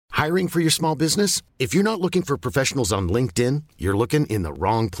Hiring for your small business? If you're not looking for professionals on LinkedIn, you're looking in the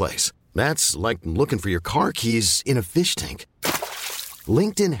wrong place. That's like looking for your car keys in a fish tank.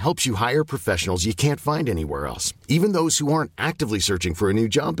 LinkedIn helps you hire professionals you can't find anywhere else, even those who aren't actively searching for a new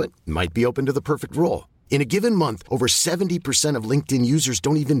job but might be open to the perfect role. In a given month, over 70% of LinkedIn users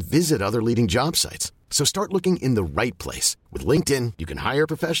don't even visit other leading job sites. So start looking in the right place. With LinkedIn, you can hire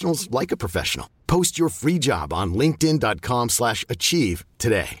professionals like a professional. Post your free job on linkedin.com/achieve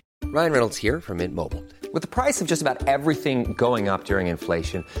today. Ryan Reynolds here from Mint Mobile. With the price of just about everything going up during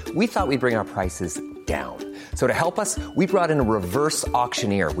inflation, we thought we'd bring our prices down. So to help us, we brought in a reverse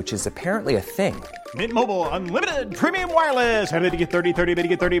auctioneer, which is apparently a thing. Mint Mobile Unlimited Premium Wireless. How to get 30, 30, bit to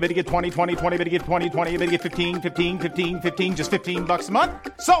get 30, bit to get 20, 20, 20, bit to get 20, 20, bit to get 15, 15, 15, 15, just $15 a month?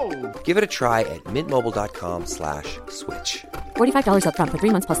 Sold! Give it a try at mintmobile.com/switch. $45 up front for 3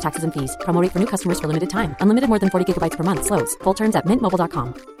 months plus taxes and fees. Promo rate for new customers for limited time. Unlimited more than 40 gigabytes per month. Slows full terms at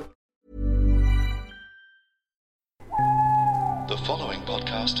mintmobile.com. The following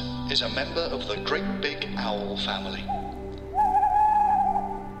podcast is a member of the Great Big Owl family.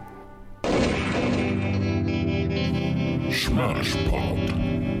 Smash Pod.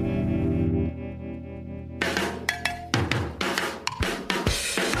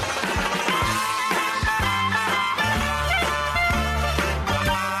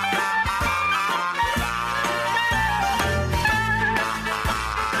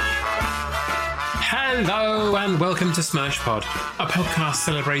 Hello and welcome to Smash Pod, a podcast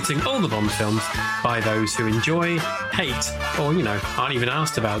celebrating all the Bond films by those who enjoy, hate, or, aren't even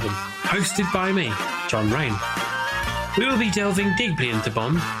asked about them. Hosted by me, John Rain. We will be delving deeply into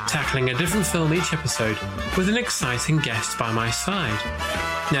Bond, tackling a different film each episode, with an exciting guest by my side.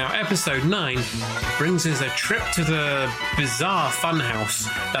 Now, episode 9 brings us a trip to the bizarre funhouse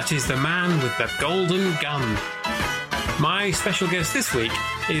that is the man with the golden gun. My special guest this week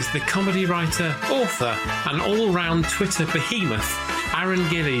is the comedy writer, author, and all-round Twitter behemoth, Aaron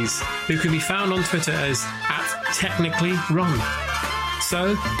Gillies, who can be found on Twitter as @TechnicallyRon.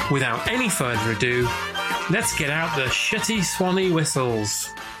 So, without any further ado, let's get out the shitty swanny whistles.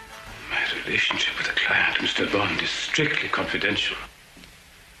 My relationship with a client, Mr. Bond, is strictly confidential.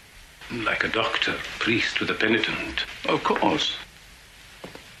 Like a doctor, priest with a penitent. Of course.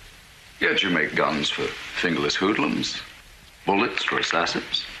 Yet you make guns for fingerless hoodlums, bullets for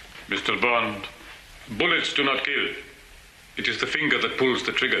assassins. Mr. Bond, bullets do not kill. It is the finger that pulls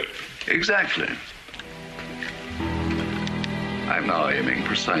the trigger. Exactly. I'm now aiming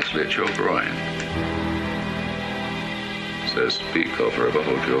precisely at your groin. So speak over or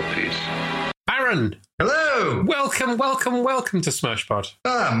hold your peace. Aaron! Hello! Welcome to Smash Pod.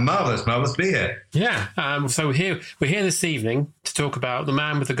 Marvellous to be here. Yeah, so we're here this evening to talk about The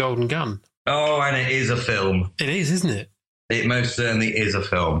Man with the Golden Gun. Oh, and it is a film. It is, isn't it? It most certainly is a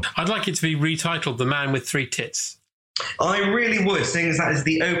film. I'd like it to be retitled The Man with Three Tits. I really would, seeing as that is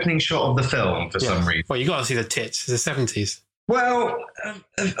the opening shot of the film for some reason. Well, you got to see the tits. It's the 70s. Well,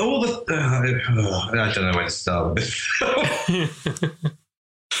 all the... I don't know where to start with this film.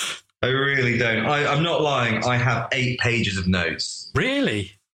 I really don't. I'm not lying. I have 8 pages of notes.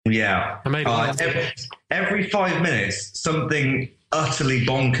 Really? Yeah. Every 5 minutes, something utterly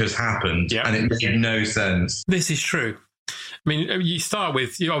bonkers happened, and it made no sense. This is true. I mean, you start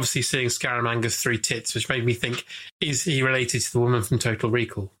with, you're obviously seeing Scaramanga's 3 tits, which made me think, is he related to the woman from Total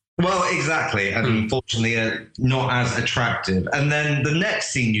Recall? Well, exactly. And unfortunately, not as attractive. And then the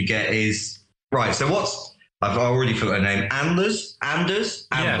next scene you get is, right, so I've already forgotten her name. Anders?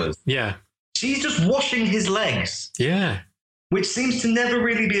 Yeah. She's just washing his legs. Yeah. Which seems to never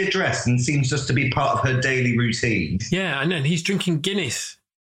really be addressed and seems just to be part of her daily routine. Yeah, and then he's drinking Guinness.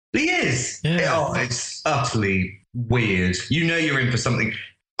 He is. Yeah. Oh, it's utterly weird. You know you're in for something.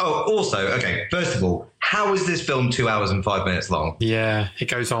 Oh, also, okay, first of all, how is this film 2 hours and 5 minutes long? Yeah, it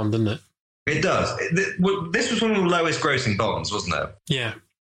goes on, doesn't it? It does. This was one of the lowest grossing Bonds, wasn't it? Yeah.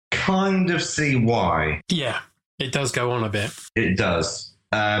 Kind of see why. Yeah, it does go on a bit. It does.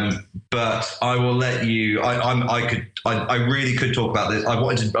 But I will let you. I really could talk about this.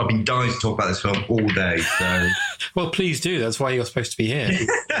 I've been dying to talk about this film all day. So, well, please do. That's why you're supposed to be here.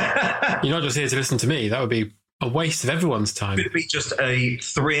 You're not just here to listen to me. That would be a waste of everyone's time. It would be just a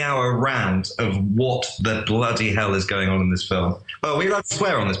 3-hour rant of what the bloody hell is going on in this film. Oh, we allowed to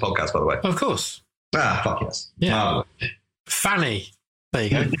swear on this podcast, by the way. Of course. Fuck yes. Yeah. Fanny. There you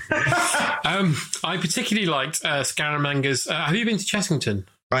go. I particularly liked Scaramanga's. Have you been to Chessington?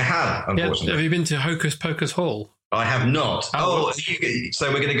 I have, unfortunately. Yeah, have you been to Hocus Pocus Hall? I have not.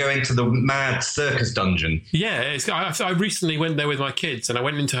 So we're going to go into the mad circus dungeon. Yeah, I recently went there with my kids, and I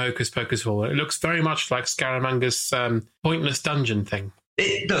went into Hocus Pocus Hall. It looks very much like Scaramanga's pointless dungeon thing.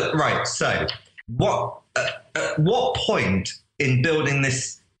 Look, right, so at what point in building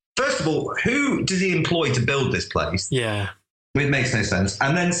this... First of all, who does he employ to build this place? Yeah. It makes no sense.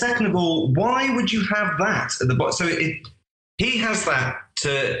 And then second of all, why would you have that at the bottom? So he has that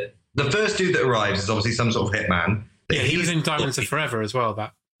to... The first dude that arrives is obviously some sort of hitman. Yeah, he was in Diamonds Are Forever as well,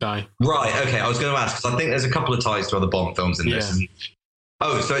 that guy. Right, okay. I was going to ask, because I think there's a couple of ties to other Bond films in this. Yeah.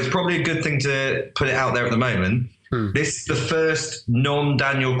 Oh, so it's probably a good thing to put it out there at the moment. This is the first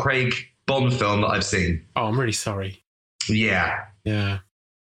non-Daniel Craig Bond film that I've seen. Oh, I'm really sorry. Yeah. Yeah.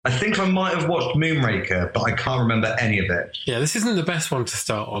 I think I might have watched Moonraker, but I can't remember any of it. Yeah, this isn't the best one to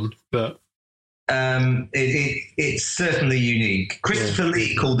start on, but... It's certainly unique. Christopher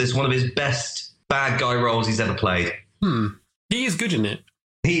Lee called this one of his best bad guy roles he's ever played. He is good in it.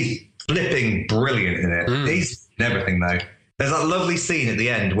 He's flipping brilliant in it. He's in everything, though. There's that lovely scene at the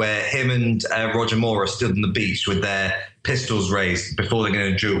end where him and Roger Moore are stood on the beach with their pistols raised before they're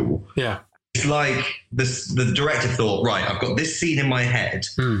going to duel. Yeah. It's like the director thought, right, I've got this scene in my head.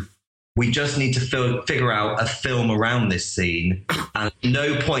 We just need to figure out a film around this scene. And at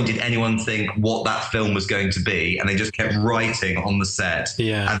no point did anyone think what that film was going to be. And they just kept writing on the set.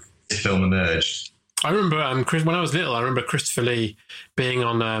 Yeah. And this film emerged. I remember, when I was little, I remember Christopher Lee being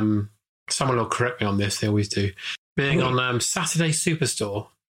on, someone will correct me on this, they always do, being on Saturday Superstore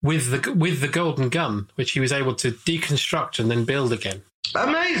with the Golden Gun, which he was able to deconstruct and then build again.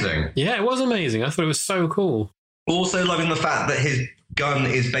 Amazing. Yeah, it was amazing. I thought it was so cool. Also loving the fact that his gun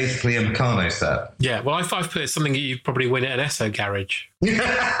is basically a Meccano set. Yeah, well, I've put it something that you'd probably win at an Esso garage.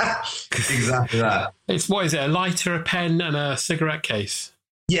 Exactly that. It's, what is it, a lighter, a pen, and a cigarette case?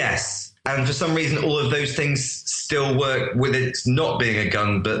 Yes, and for some reason all of those things still work with it not being a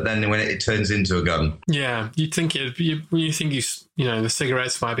gun, but then when it turns into a gun. Yeah, you'd think the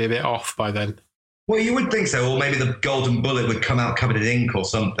cigarettes might be a bit off by then. Well, you would think so, or maybe the golden bullet would come out covered in ink or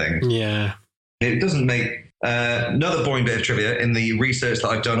something. Yeah. It doesn't make... another boring bit of trivia in the research that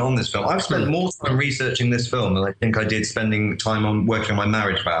I've done on this film. I've spent more time researching this film than I think I did spending time on working on my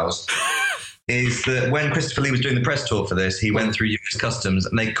marriage vows. Is that when Christopher Lee was doing the press tour for this, he went through US Customs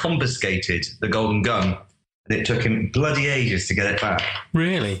and they confiscated the Golden Gun. And it took him bloody ages to get it back.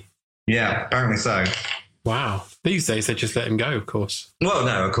 Really? Yeah, apparently so. Wow. These days they just let him go, of course. Well,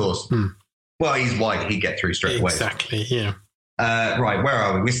 no, of course. Well, he's white. He'd get through straight away. Exactly, yeah. Right, where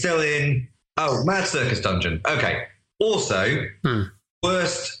are we? We're still in... Oh, Mad Circus Dungeon. Okay. Also,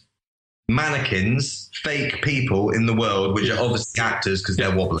 worst mannequins, fake people in the world, which are obviously actors because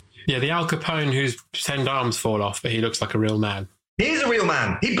they're wobbling. Yeah, the Al Capone whose 10 arms fall off, but he looks like a real man. He's a real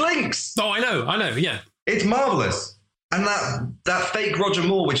man. He blinks. Oh, I know, yeah. It's marvellous. And that fake Roger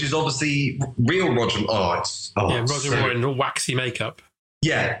Moore, which is obviously real Roger Moore. Roger Moore in waxy makeup.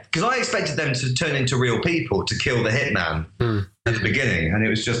 Yeah, because I expected them to turn into real people to kill the hitman at the beginning, and it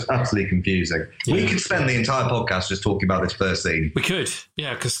was just utterly confusing. Yeah. We could spend the entire podcast just talking about this first scene. We could,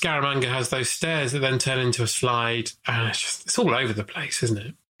 yeah, because Scaramanga has those stairs that then turn into a slide, and it's all over the place, isn't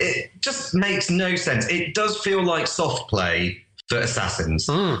it? It just makes no sense. It does feel like soft play for assassins.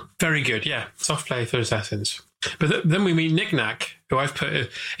 Very good, yeah, soft play for assassins. But then we meet Nick Nack, who I've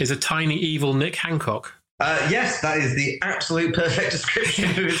put is a tiny evil Nick Hancock. Yes, that is the absolute perfect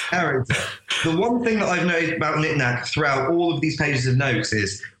description of his character. The one thing that I've noted about Nick Nack throughout all of these pages of notes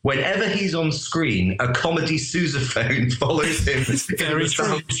is whenever he's on screen, a comedy sousaphone follows him in the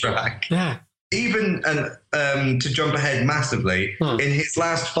soundtrack. Yeah. Even, to jump ahead massively, in his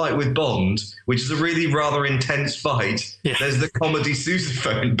last fight with Bond, which is a really rather intense fight, there's the comedy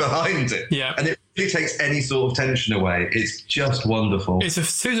sousaphone behind it. Yeah. And it really takes any sort of tension away. It's just wonderful. It's a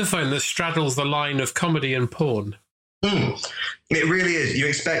sousaphone that straddles the line of comedy and porn. It really is. You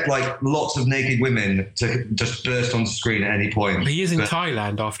expect lots of naked women to just burst onto screen at any point. But he is in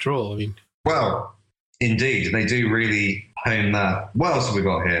Thailand after all. I mean, well, indeed, they do really hone that. What else have we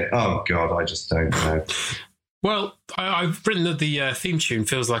got here? Oh God, I just don't know. Well, I've written that the theme tune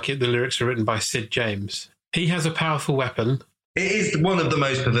feels like the lyrics are written by Sid James. He has a powerful weapon. It is one of the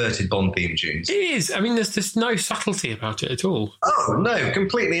most perverted Bond theme tunes. It is. I mean, there's just no subtlety about it at all. Oh no,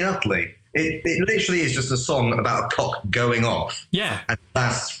 completely and utterly. It literally is just a song about a cock going off. Yeah. And it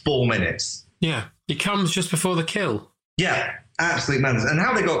lasts 4 minutes. Yeah. It comes just before the kill. Yeah. Absolute madness. And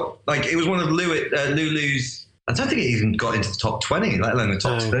how they got, it was one of Lulu's, I don't think it even got into the top 20, let alone the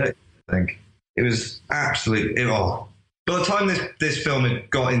top 30, I think. It was absolute, By the time this film had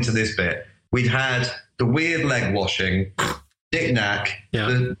got into this bit, we'd had the weird leg washing, Nick Nack,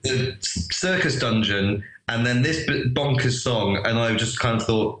 the circus dungeon, and then this bonkers song, and I just kind of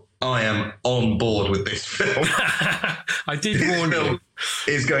thought, I am on board with this film. I did warn you.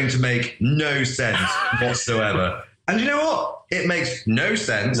 Is going to make no sense whatsoever. And you know what? It makes no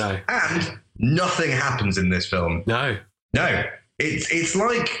sense. No. And nothing happens in this film. No. It's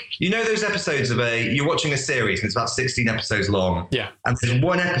like, you know those episodes of you're watching a series and it's about 16 episodes long. Yeah. And there's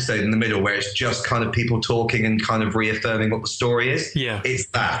one episode in the middle where it's just kind of people talking and kind of reaffirming what the story is. Yeah. It's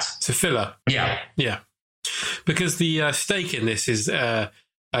that. It's a filler. Yeah. Yeah. Because the stake in this is a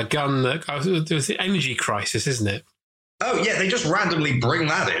gun that... It was the energy crisis, isn't it? Oh, yeah, they just randomly bring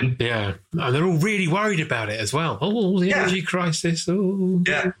that in. Yeah. And they're all really worried about it as well. Oh, the energy crisis. Oh.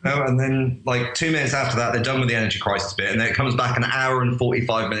 Yeah. And then, like, 2 minutes after that, they're done with the energy crisis bit, and then it comes back an hour and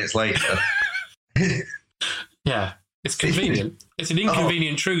 45 minutes later. Yeah. It's convenient. It's an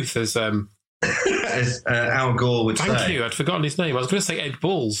inconvenient truth, as Al Gore would say. Thank you. I'd forgotten his name. I was going to say Ed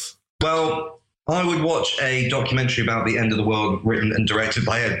Balls. Well, I would watch a documentary about the end of the world written and directed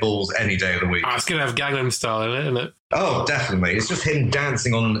by Ed Balls any day of the week. It's going to have Gangnam Style in it, isn't it? Oh, definitely. It's just him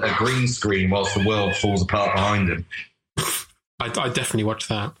dancing on a green screen whilst the world falls apart behind him. I definitely watched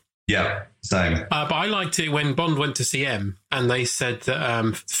that. Yeah, same. But I liked it when Bond went to see M and they said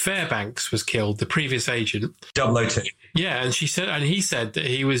that Fairbanks was killed, the previous agent. 002. Yeah, and he said that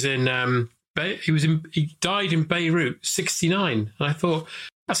he was in he died in Beirut, 69. And I thought,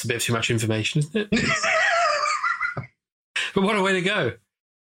 that's a bit too much information, isn't it? But what a way to go.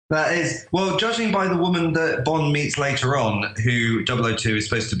 That is, well, judging by the woman that Bond meets later on, who 002 is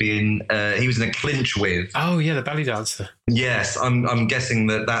supposed to be in, he was in a clinch with. Oh, yeah, the belly dancer. Yes, I'm guessing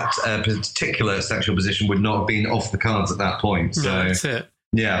that particular sexual position would not have been off the cards at that point. So, no, that's it.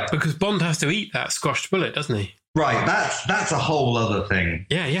 Yeah. Because Bond has to eat that squashed bullet, doesn't he? Right, that's a whole other thing.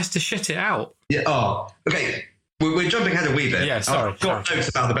 Yeah, he has to shit it out. Yeah. Oh, okay. We're jumping ahead a wee bit. Yeah, sorry. I've got notes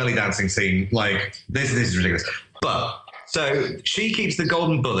about the belly dancing scene. Like, this is ridiculous. But... So she keeps the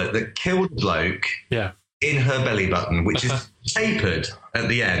golden bullet that killed the bloke in her belly button, which is tapered at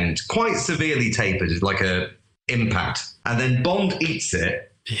the end, quite severely tapered, like a impact. And then Bond eats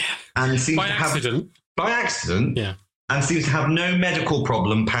it and seems by accident, and seems to have no medical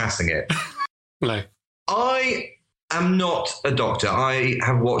problem passing it. No. I am not a doctor. I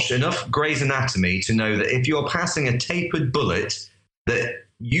have watched enough Grey's Anatomy to know that if you're passing a tapered bullet, that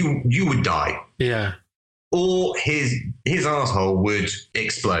you would die. Yeah. Or his arsehole would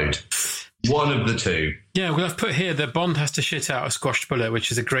explode. One of the two. Yeah, well, I've put here that Bond has to shit out a squashed bullet,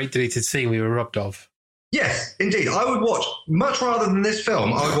 which is a great deleted scene we were robbed of. Yes, indeed. I would watch, much rather than this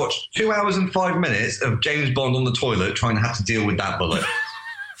film, I would watch 2 hours and 5 minutes of James Bond on the toilet trying to have to deal with that bullet.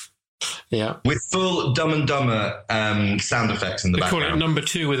 Yeah. With full Dumb and Dumber sound effects in the background. They call it number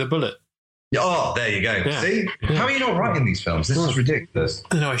 2 with a bullet. Oh, there you go. Yeah. See? Yeah. How are you not writing these films? This is ridiculous.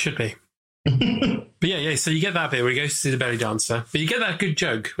 No, I should be. But yeah, so you get that bit where he goes to see the belly dancer, but you get that good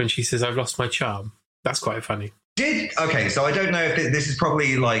joke when she says, "I've lost my charm." That's quite funny. Okay, so I don't know if this is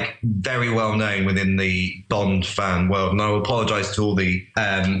probably like very well known within the Bond fan world, and I will apologise to all the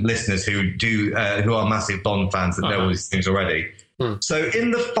listeners who are massive Bond fans that know all these things already. So in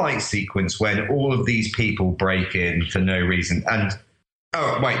the fight sequence when all of these people break in for no reason, and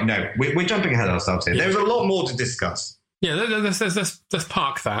we're jumping ahead of ourselves here. Yeah. There's a lot more to discuss. Yeah, let's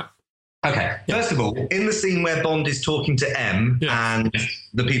park that. Okay. First of all, in the scene where Bond is talking to M and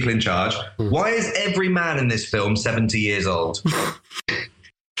the people in charge, why is every man in this film 70 years old?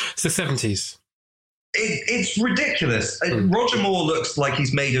 It's the 70s. It's ridiculous. Roger Moore looks like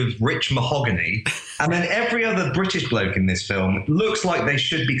he's made of rich mahogany, and then every other British bloke in this film looks like they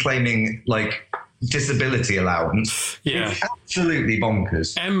should be claiming like disability allowance. Yeah. It's absolutely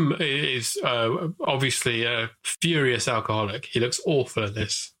bonkers. M is obviously a furious alcoholic. He looks awful at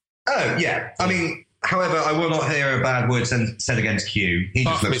this. Oh, yeah. I mean, however, I will not hear a bad word said against Q. He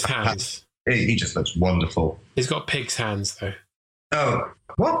just looks his hands. He just looks wonderful. He's got pig's hands, though. Oh,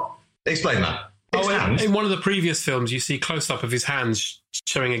 what? Explain that. In one of the previous films, you see close-up of his hands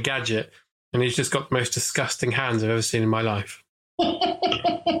showing a gadget, and he's just got the most disgusting hands I've ever seen in my life.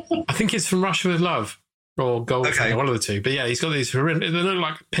 I think it's from Russia with Love, or Goldfinger, one of the two. But yeah, he's got these horrendous... They look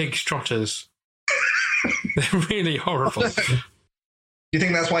like pig trotters. They're really horrible. Do you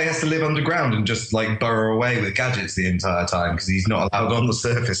think that's why he has to live underground and just like burrow away with gadgets the entire time because he's not allowed on the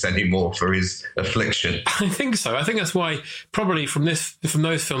surface anymore for his affliction? I think so. I think that's why probably from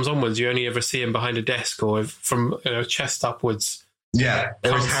those films onwards, you only ever see him behind a desk or from chest upwards. Yeah,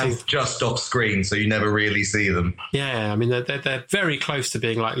 or his hands just off screen, so you never really see them. Yeah, I mean they're very close to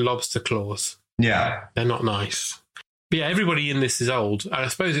being like lobster claws. Yeah, they're not nice. But yeah, everybody in this is old, and I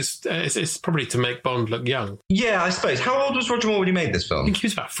suppose it's probably to make Bond look young. Yeah, I suppose. How old was Roger Moore when he made this film? I think he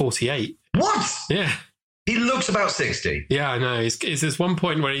was about 48. What? Yeah. He looks about 60. Yeah, I know. There's one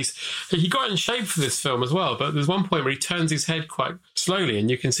point where he got in shape for this film as well, but there's one point where he turns his head quite slowly, and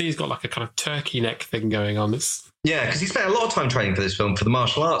you can see he's got like a kind of turkey neck thing going on. Yeah, because he spent a lot of time training for this film for the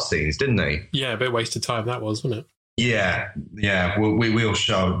martial arts scenes, didn't he? Yeah, a bit wasted time that was, wasn't it? Yeah.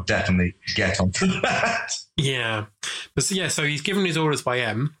 We'll definitely get onto that. Yeah. But so he's given his orders by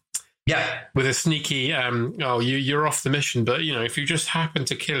M. Yeah. With a sneaky, you're off the mission, but, if you just happen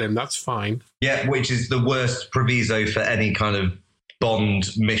to kill him, that's fine. Yeah, which is the worst proviso for any kind of Bond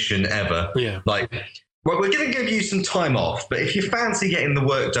mission ever. Yeah. Like, well, we're going to give you some time off, but if you fancy getting the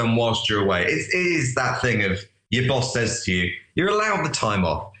work done whilst you're away, it is that thing of your boss says to you, you're allowed the time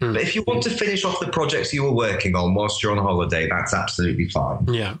off. But if you want to finish off the projects you were working on whilst you're on holiday, that's absolutely fine.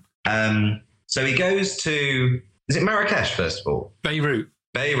 Yeah. So he goes to, is it Marrakesh, first of all? Beirut,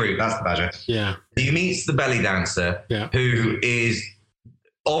 that's the badger. Yeah. He meets the belly dancer, who is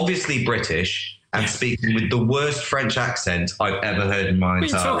obviously British and speaking with the worst French accent I've ever heard in my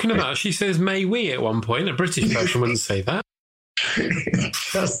entire life. What are you talking about? She says "may we" at one point. A British person wouldn't say that.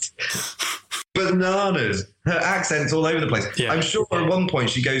 Just bananas. Her accent's all over the place. Yeah. I'm sure at one point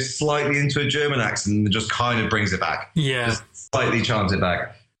she goes slightly into a German accent and just kind of brings it back. Yeah. Just slightly chants it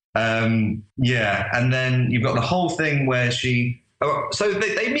back. And then you've got the whole thing where so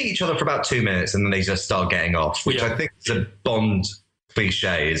they meet each other for about 2 minutes and then they just start getting off, which I think is a Bond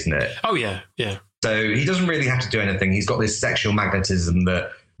cliche, isn't it? Oh, yeah, yeah. So he doesn't really have to do anything. He's got this sexual magnetism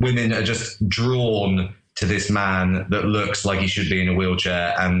that women are just drawn to this man that looks like he should be in a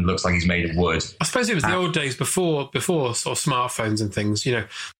wheelchair and looks like he's made of wood. I suppose it was the old days before sort of smartphones and things,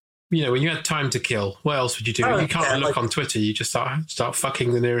 when you had time to kill, what else would you do? You can't look on Twitter, you just start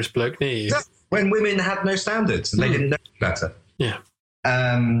fucking the nearest bloke near you. When women had no standards and they didn't know better. Yeah.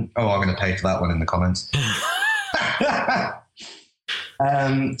 I'm going to pay for that one in the comments.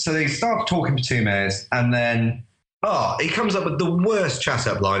 So they start talking for 2 minutes and then he comes up with the worst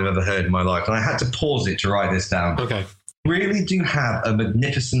chat-up line I've ever heard in my life, and I had to pause it to write this down. Okay. Really do have a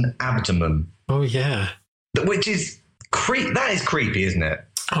magnificent abdomen. Oh, yeah. Which is that is creepy, isn't it?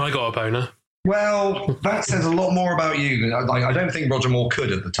 Oh, I got a boner. Well, that says a lot more about you. I don't think Roger Moore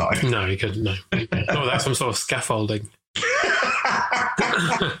could at the time. No, he couldn't, no. Oh, that's some sort of scaffolding.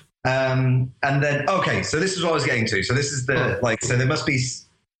 And then, so this is what I was getting to. So this is so there must be,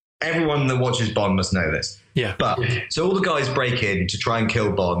 everyone that watches Bond must know this. Yeah. But so all the guys break in to try and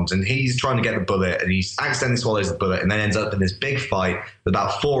kill Bond, and he's trying to get the bullet, and he accidentally swallows the bullet, and then ends up in this big fight with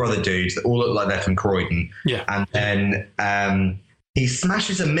about 4 other dudes that all look like they're from Croydon. Yeah. And then he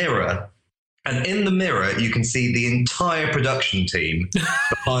smashes a mirror, and in the mirror you can see the entire production team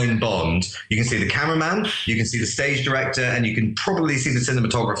behind Bond. You can see the cameraman, you can see the stage director, and you can probably see the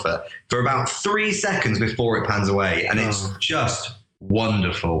cinematographer for about 3 seconds before it pans away, and it's just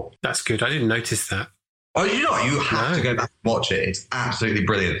wonderful. That's good. I didn't notice that. Oh, you have to go back and watch it. It's absolutely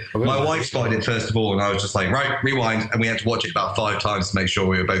brilliant. My wife spotted it first of all, and I was just like, right, rewind, and we had to watch it about 5 times to make sure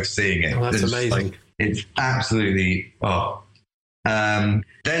we were both seeing it. Oh, that's amazing. It's absolutely then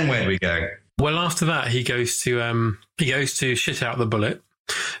where do we go? Well, after that, he goes to shit out the bullet.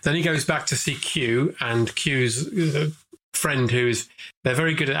 Then he goes back to see Q, and Q's friend, they're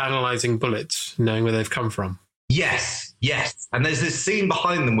very good at analysing bullets, knowing where they've come from. Yes. And there's this scene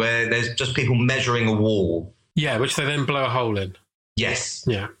behind them where there's just people measuring a wall. Yeah, which they then blow a hole in. Yes.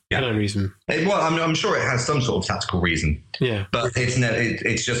 Yeah. For no reason. I'm sure it has some sort of tactical reason. Yeah. But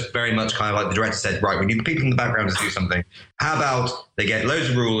it's just very much kind of like the director said, right, we need the people in the background to do something. How about they get loads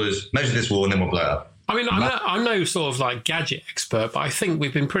of rulers, measure this wall, and then we'll blow it up. I mean, I'm no sort of like gadget expert, but I think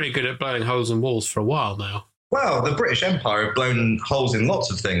we've been pretty good at blowing holes in walls for a while now. Well, the British Empire have blown holes in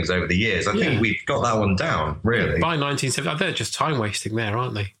lots of things over the years. I think we've got that one down, really. By 1970, they're just time wasting there,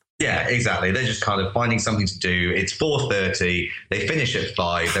 aren't they? Yeah, exactly. They're just kind of finding something to do. It's 4:30. They finish at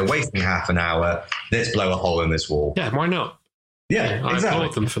 5. They're wasting half an hour. Let's blow a hole in this wall. Yeah, why not? Yeah, I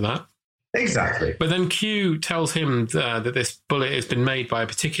applaud them for that. Exactly. But then Q tells him that this bullet has been made by a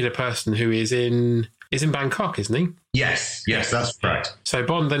particular person who is in Bangkok, isn't he? Yes, that's correct. So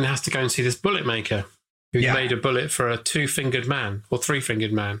Bond then has to go and see this bullet maker who's made a bullet for a 2-fingered man or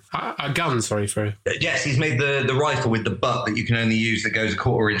 3-fingered man. A gun, sorry, for... Yes, he's made the rifle with the butt that you can only use that goes a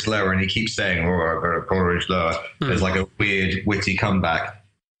 1/4 inch lower, and he keeps saying, I've got a 1/4 inch lower. There's like a weird, witty comeback.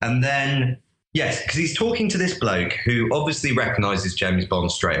 And then, yes, because he's talking to this bloke who obviously recognises James Bond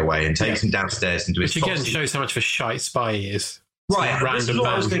straight away and takes him downstairs into his... Which again shows how much of a shite spy he is. Right, this is what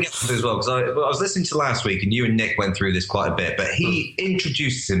I was going to get to as well, because I was listening to last week, and you and Nick went through this quite a bit, but he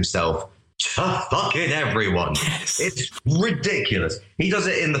introduces himself to fucking everyone. Yes. It's ridiculous. He does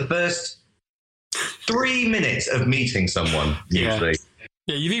it in the first 3 minutes of meeting someone, usually.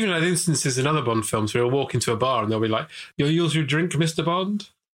 Yeah, you've even had instances in other Bond films where he'll walk into a bar and they'll be like, "You'll use your drink, Mr. Bond?"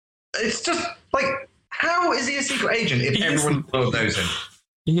 It's just like, how is he a secret agent if everyone knows him?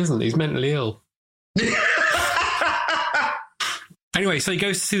 He isn't. He's mentally ill. Anyway, so he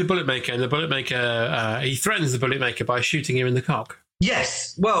goes to see the Bullet Maker, and the Bullet Maker, he threatens the Bullet Maker by shooting him in the cock.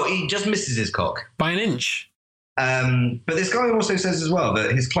 Yes. Well, he just misses his cock. By an inch. But this guy also says as well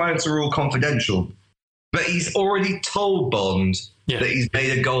that his clients are all confidential. But he's already told Bond that he's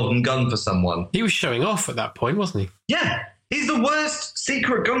made a golden gun for someone. He was showing off at that point, wasn't he? Yeah. He's the worst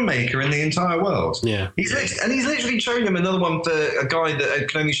secret gun maker in the entire world. Yeah. He's literally showing him another one for a guy that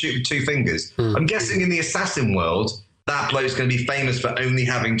can only shoot with 2 fingers. I'm guessing in the assassin world, that bloke's going to be famous for only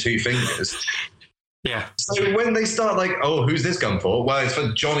having 2 fingers. Yeah. So when they start like, oh, who's this gun for? Well, it's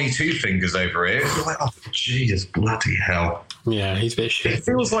for Johnny 2 Fingers over here. You're like, oh, Jesus, bloody hell. Yeah, he's a bit shit. It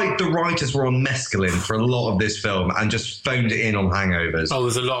feels like the writers were on mescaline for a lot of this film and just phoned it in on hangovers. Oh,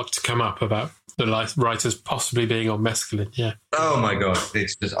 there's a lot to come up about the writers possibly being on mescaline, yeah. Oh, my God.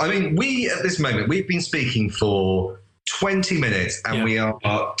 It's just, I mean, at this moment, we've been speaking for 20 minutes and we are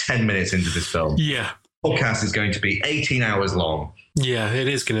 10 minutes into this film. Yeah. The podcast is going to be 18 hours long. Yeah, it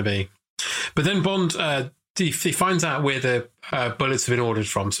is going to be. But then Bond, he finds out where the bullets have been ordered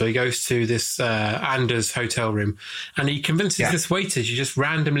from. So he goes to this Anders hotel room and he convinces this waiter to just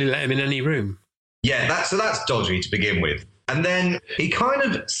randomly let him in any room. Yeah, that's dodgy to begin with. And then he kind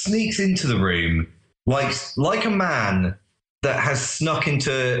of sneaks into the room like a man that has snuck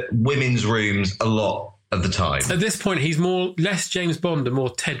into women's rooms a lot of the time. At this point, he's less James Bond and more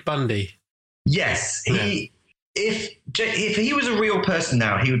Ted Bundy. Yes, if he was a real person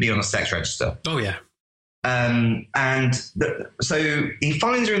now, he would be on a sex register. Oh, yeah. So he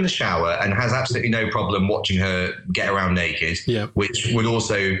finds her in the shower and has absolutely no problem watching her get around naked, which would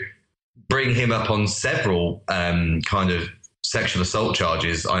also bring him up on several kind of sexual assault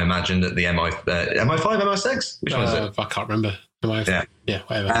charges, I imagine, at the MI5, MI6? Which one is it? I can't remember. Yeah,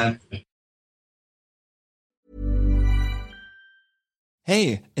 whatever.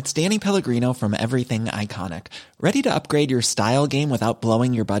 Hey, it's Danny Pellegrino from Everything Iconic. Ready to upgrade your style game without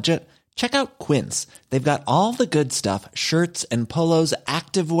blowing your budget? Check out Quince. They've got all the good stuff, shirts and polos,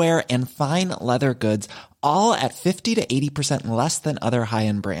 activewear, and fine leather goods, all at 50 to 80% less than other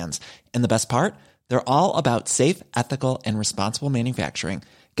high-end brands. And the best part? They're all about safe, ethical, and responsible manufacturing.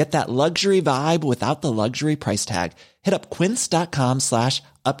 Get that luxury vibe without the luxury price tag. Hit up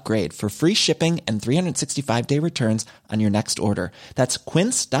quince.com/upgrade for free shipping and 365-day returns on your next order. That's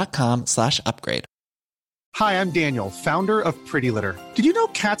quince.com/upgrade. Hi, I'm Daniel, founder of Pretty Litter. Did you know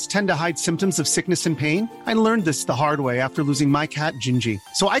cats tend to hide symptoms of sickness and pain? I learned this the hard way after losing my cat, Gingy.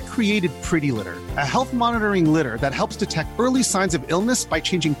 So I created Pretty Litter, a health monitoring litter that helps detect early signs of illness by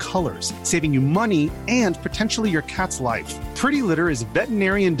changing colors, saving you money and potentially your cat's life. Pretty Litter is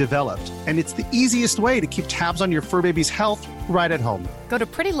veterinarian developed, and it's the easiest way to keep tabs on your fur baby's health right at home. Go to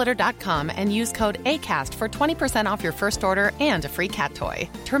prettylitter.com and use code ACAST for 20% off your first order and a free cat toy.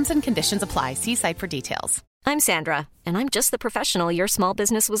 Terms and conditions apply. See site for details. I'm Sandra, and I'm just the professional your small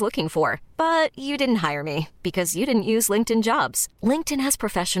business was looking for. But you didn't hire me because you didn't use LinkedIn Jobs. LinkedIn has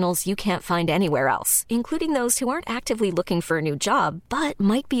professionals you can't find anywhere else, including those who aren't actively looking for a new job, but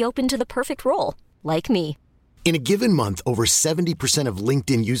might be open to the perfect role, like me. In a given month, over 70% of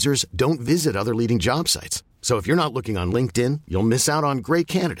LinkedIn users don't visit other leading job sites. So if you're not looking on LinkedIn, you'll miss out on great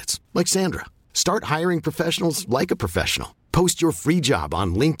candidates like Sandra. Start hiring professionals like a professional. Post your free job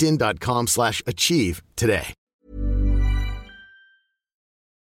on linkedin.com/achieve today.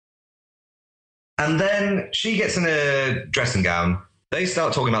 And then she gets in a dressing gown. They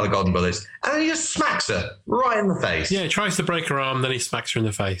start talking about the golden bullets, and then he just smacks her right in the face. Yeah, he tries to break her arm, then he smacks her in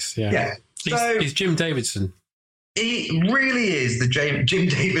the face. Yeah. He's Jim Davidson. He really is the Jim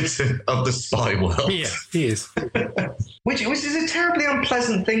Davidson of the spy world. Yeah, he is. which is a terribly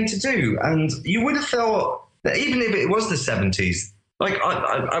unpleasant thing to do. And you would have thought that even if it was the 70s, like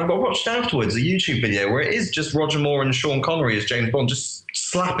I watched afterwards a YouTube video where it is just Roger Moore and Sean Connery as James Bond just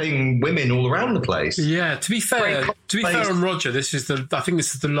slapping women all around the place. Yeah, to be fair on Roger, I think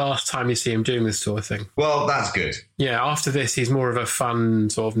this is the last time you see him doing this sort of thing. Well, that's good. Yeah, after this, he's more of a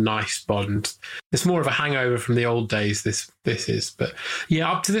fun, sort of nice Bond. It's more of a hangover from the old days, this is. But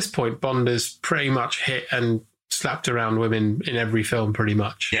yeah, up to this point, Bond has pretty much hit and slapped around women in every film, pretty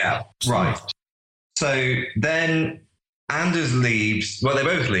much. Yeah, right. So then Anders leaves. Well, they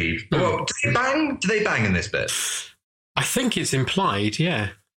both leave. Well, do they bang? Do they bang in this bit? I think it's implied, yeah.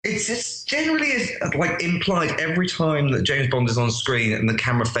 It's just generally is like implied every time that James Bond is on screen and the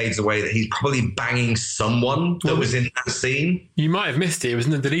camera fades away that he's probably banging someone that was in that scene. You might have missed it. It was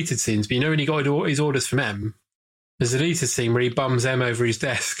in the deleted scenes, but you know when he got his orders from M, There's a deleted scene where he bums M over his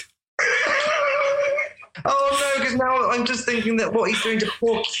desk. Oh, no, because now I'm just thinking that what he's doing to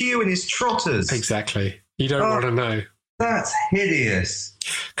poor Q and his trotters. Exactly. You don't want to know. That's hideous.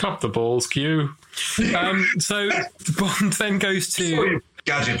 Cup the balls, Q. So Bond then goes to...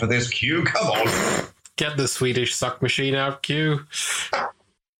 Gadget for this, Q. Come on. Get the Swedish suck machine out, Q.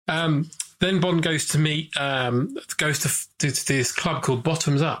 Then Bond goes to meet... goes to this club called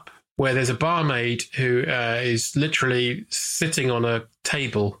Bottoms Up, where there's a barmaid who is literally sitting on a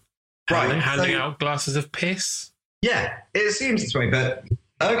table handing out glasses of piss. Yeah, it seems this way, but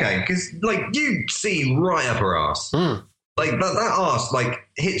okay, because like you see right up her ass. Like that ass like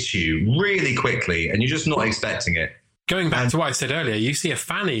hits you really quickly and you're just not expecting it. Going back to what I said earlier, you see a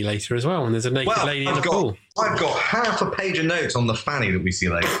fanny later as well when there's a naked lady in the pool. I've got half a page of notes on the fanny that we see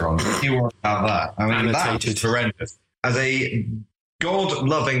later on. You worry about that. I mean, that is horrendous. As a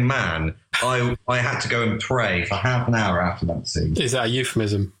God-loving man, I had to go and pray for half an hour after that scene. Is that a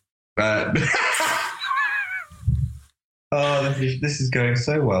euphemism? Oh, this is going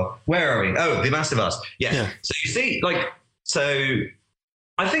so well. Where are we? Oh, the massive ass. Yes. Yeah. So you see,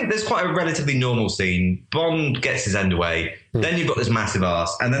 I think there's quite a relatively normal scene. Bond gets his end away. Then you've got this massive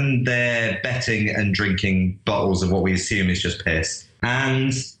ass. And then they're betting and drinking bottles of what we assume is just piss.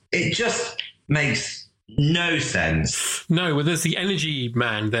 And it just makes no sense. No, well, there's the energy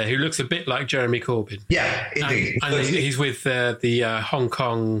man there who looks a bit like Jeremy Corbyn. Yeah, indeed. And he's with the Hong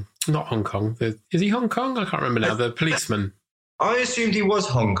Kong... Not Hong Kong. Is he Hong Kong? I can't remember now. The policeman. I assumed he was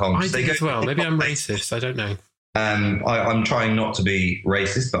Hong Kong. I did as well. Maybe I'm racist. I don't know. I'm trying not to be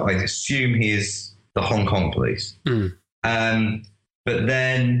racist, but I assume he is the Hong Kong police. But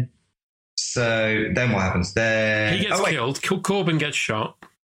then what happens there? He gets killed. Corbyn gets shot.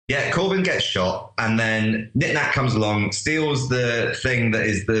 Yeah, Corbyn gets shot, and then Nick-Nack comes along, steals the thing that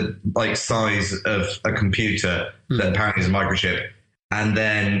is the size of a computer that apparently is a microchip. And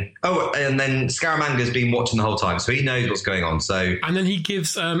then Scaramanga's been watching the whole time, so he knows what's going on. And then he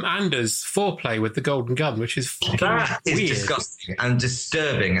gives Anders foreplay with the golden gun, which is that is weird. Disgusting and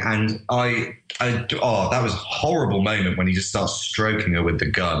disturbing. And that was a horrible moment when he just starts stroking her with the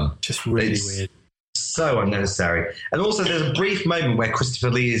gun. Just really weird. So unnecessary. And also, there's a brief moment where Christopher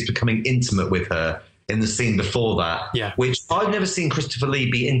Lee is becoming intimate with her in the scene before that. Yeah. Which I've never seen Christopher Lee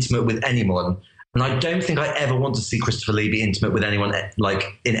be intimate with anyone. And I don't think I ever want to see Christopher Lee be intimate with anyone,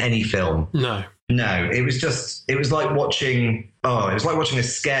 in any film. No. It was like watching a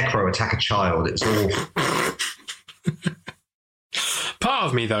scarecrow attack a child. It was awful. Part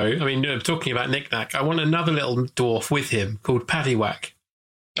of me, though, I mean, talking about Nick-Nack, I want another little dwarf with him called Paddywhack.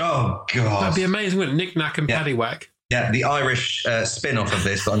 Oh, God. That'd be amazing, wouldn't it? Nick-Nack and Paddywhack. Yeah, the Irish spin-off of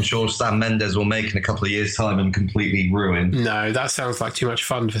this that I'm sure Sam Mendes will make in a couple of years' time and completely ruin. No, that sounds like too much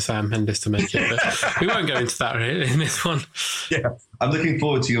fun for Sam Mendes to make it. But we won't go into that in this one. Yeah, I'm looking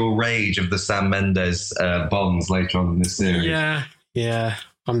forward to your rage of the Sam Mendes Bonds later on in this series. Yeah,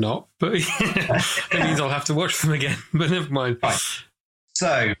 I'm not. But it means I'll have to watch them again. But never mind. Right.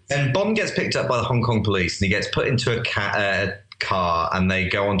 So, then Bond gets picked up by the Hong Kong police and he gets put into a car and they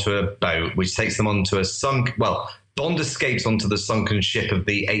go onto a boat, which takes them onto a Bond escapes onto the sunken ship of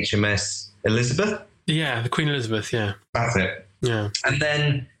the HMS Elizabeth. Yeah, the Queen Elizabeth, yeah. That's it. Yeah. And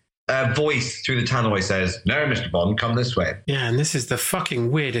then a voice through the tannoy says, "No, Mr. Bond, come this way." Yeah, and this is the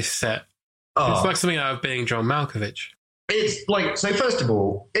fucking weirdest set. Oh. It's like something out of Being John Malkovich. It's so first of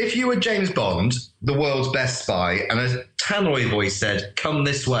all, if you were James Bond, the world's best spy, and a tannoy voice said, "Come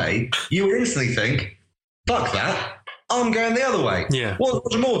this way," you would instantly think, fuck that, I'm going the other way. Yeah. What does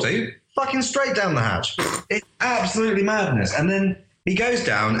Roger Moore do? Fucking straight down the hatch. It's absolutely madness. And then he goes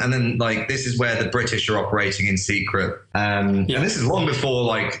down, and then this is where the British are operating in secret. And this is long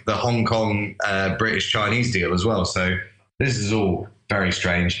before the Hong Kong British-Chinese deal as well. So this is all very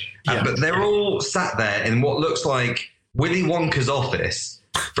strange. Yeah. But they're all sat there in what looks like Willy Wonka's office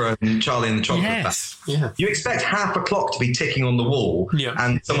from Charlie and the Chocolate Factory. Yeah. You expect half a clock to be ticking on the wall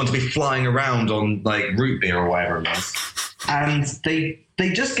and someone to be flying around on root beer or whatever it is. And they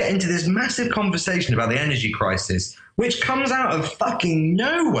just get into this massive conversation about the energy crisis, which comes out of fucking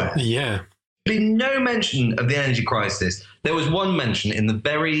nowhere. Yeah. There's been no mention of the energy crisis. There was one mention in the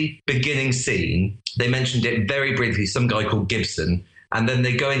very beginning scene. They mentioned it very briefly, some guy called Gibson. And then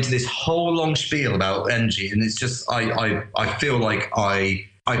they go into this whole long spiel about energy. And it's just, I feel like I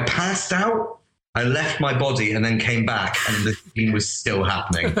passed out, I left my body and then came back and the scene was still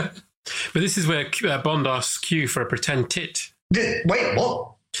happening. But this is where Bond asks Q for a pretend tit. Wait,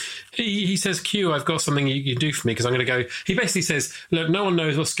 what? He says, Q, I've got something you can do for me because I'm going to go... He basically says, look, no one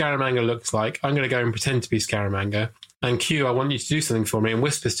knows what Scaramanga looks like. I'm going to go and pretend to be Scaramanga. And Q, I want you to do something for me, and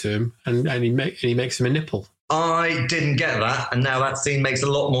whispers to him, and he makes him a nipple. I didn't get that, and now that scene makes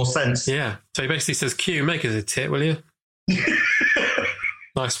a lot more sense. Yeah. So he basically says, Q, make us a tit, will you?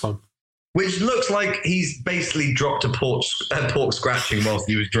 Nice one. Which looks like he's basically dropped a pork scratching whilst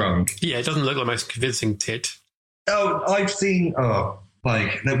he was drunk. Yeah, it doesn't look like the most convincing tit. Oh, I've seen...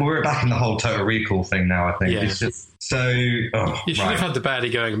 we're back in the whole Total Recall thing now, I think. Yeah. It's just so... You should have had the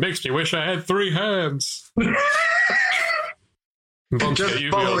baddie going, makes me wish I had 3 hands. Just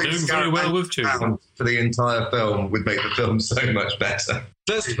following doing very well with 2. For the entire film would make the film so much better.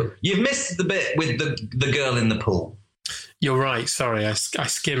 First, you've missed the bit with the girl in the pool. You're right. Sorry, I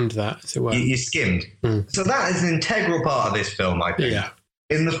skimmed that, as it were. You skimmed. So that is an integral part of this film, I think. Yeah.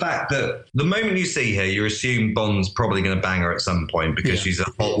 In the fact that the moment you see her, you assume Bond's probably going to bang her at some point because she's a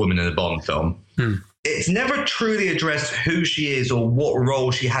hot woman in a Bond film. It's never truly addressed who she is or what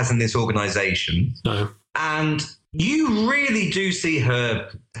role she has in this organisation. No. And you really do see her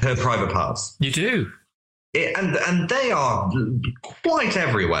private parts. You do. And they are quite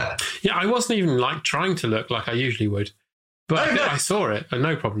everywhere. Yeah, I wasn't even trying to look like I usually would. But I saw it, and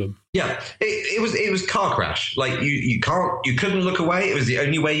no problem. Yeah, it was car crash. Like you couldn't look away. It was the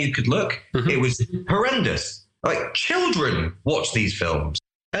only way you could look. It was horrendous. Like children watch these films,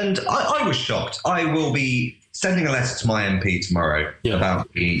 and I was shocked. I will be sending a letter to my MP tomorrow about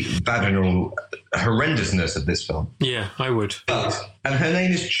the vaginal horrendousness of this film. Yeah, I would. And her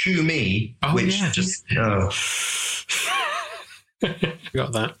name is Chu Mi, which just got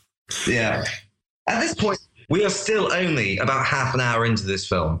that. Yeah. At this point, we are still only about half an hour into this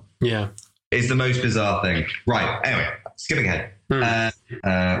film. Yeah. It's the most bizarre thing. Right, anyway, skipping ahead.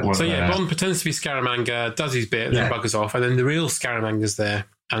 Bond pretends to be Scaramanga, does his bit, and then buggers off, and then the real Scaramanga's there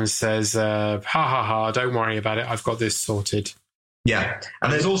and says, ha ha ha, don't worry about it, I've got this sorted. Yeah,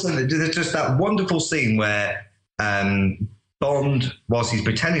 and there's just that wonderful scene where Bond, whilst he's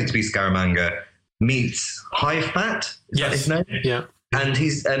pretending to be Scaramanga, meets High Fat. Is that his name? Yeah. And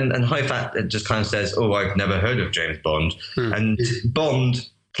he's and High Fat just kind of says, "Oh, I've never heard of James Bond." And Bond,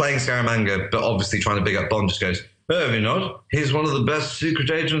 playing Scaramanga, but obviously trying to big up Bond, just goes, "Oh, have you not? He's one of the best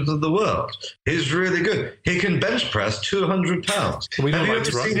secret agents of the world. He's really good. He can bench press 200 pounds. Have you ever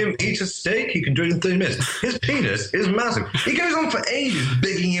seen him eat a steak? He can do it in 30 minutes. His penis is massive." He goes on for ages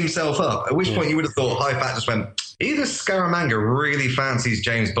bigging himself up, at which point you would have thought High Fat just went, either Scaramanga really fancies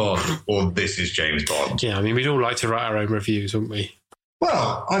James Bond or this is James Bond. Yeah, I mean, we'd all like to write our own reviews, wouldn't we?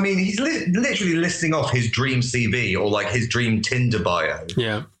 Well, I mean, he's literally listing off his dream CV or like his dream Tinder bio.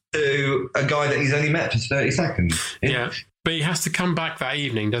 Yeah. To a guy that he's only met for 30 seconds. Yeah. But he has to come back that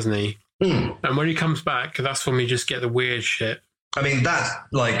evening, doesn't he? And when he comes back, that's when we just get the weird shit. I mean, that's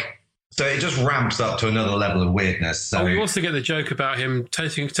like... So it just ramps up to another level of weirdness. So we also get the joke about him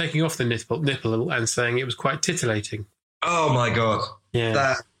taking off the nipple and saying it was quite titillating. Oh, my God.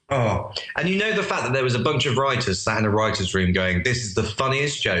 Yeah. And you know the fact that there was a bunch of writers sat in a writer's room going, this is the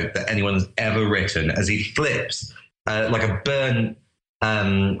funniest joke that anyone's ever written, as he flips like a burnt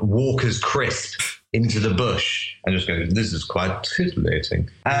Walker's crisp into the bush and just goes, this is quite titillating.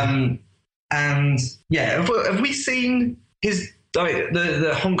 And yeah, have we seen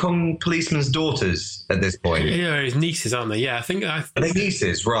the Hong Kong policeman's daughters at this point? Yeah, his nieces, aren't they? Yeah, I think... Are they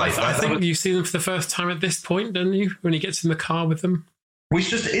nieces? Right. I think you see them for the first time at this point, don't you? When he gets in the car with them. Which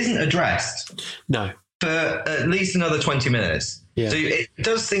just isn't addressed. No. For at least another 20 minutes. Yeah. So it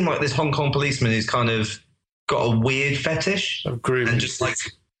does seem like this Hong Kong policeman is kind of got a weird fetish. Of grooming. And just like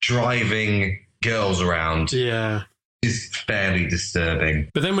driving girls around. Yeah. Is fairly disturbing.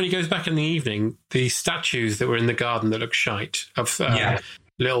 But then when he goes back in the evening, the statues that were in the garden that look shite of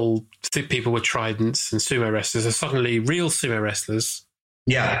little people with tridents and sumo wrestlers are suddenly real sumo wrestlers.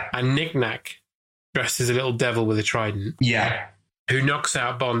 Yeah. And Nick Nack, dressed as a little devil with a trident. Yeah. Who knocks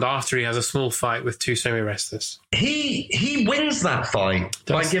out Bond after he has a small fight with 2 sumo wrestlers. He wins that fight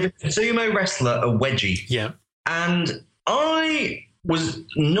by giving a sumo wrestler a wedgie. Yeah. And I was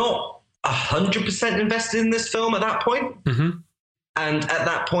not 100% invested in this film at that point. Mm-hmm. And at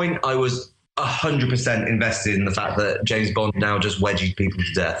that point, I was 100% invested in the fact that James Bond now just wedgied people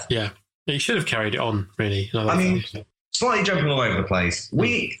to death. Yeah. He should have carried it on, really. I mean, slightly jumping all over the place.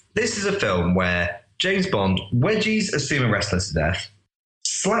 This is a film where James Bond wedgies a sumo wrestler to death,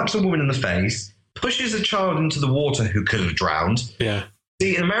 slaps a woman in the face, pushes a child into the water who could have drowned. Yeah.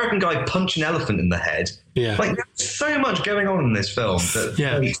 See an American guy punch an elephant in the head. Yeah. Like, there's so much going on in this film.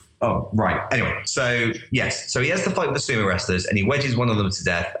 Oh, right. Anyway, so, yes. So he has to fight with the sumo wrestlers, and he wedges one of them to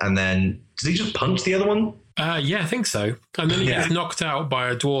death, and then... Does he just punch the other one? Yeah, I think so. And then he gets knocked out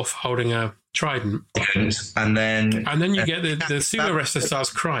by a dwarf holding a trident. And then you get the sumo wrestler starts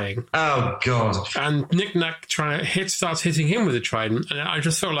crying. Oh, God. And Nick Nack starts hitting him with a trident, and I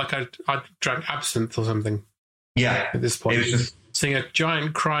just felt like I'd drank absinthe or something. Yeah. At this point. It was just... Seeing a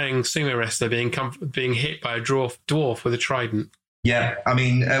giant crying sumo wrestler being hit by a dwarf with a trident. Yeah, I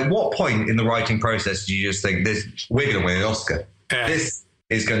mean, at what point in the writing process do you just think we're going to win an Oscar? Yeah. This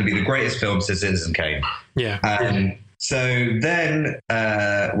is going to be the greatest film since Citizen Kane. Yeah. So then,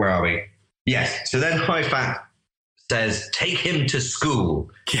 where are we? Yes. So then Hi-Fat says, take him to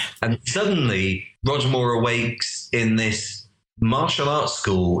school. Yeah. And suddenly Roger Moore awakes in this martial arts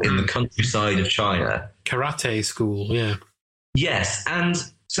school in the countryside of China. Karate school, yeah. Yes. And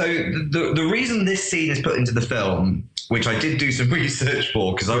so the reason this scene is put into the film, which I did do some research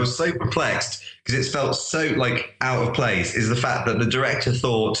for because I was so perplexed because it felt so like out of place, is the fact that the director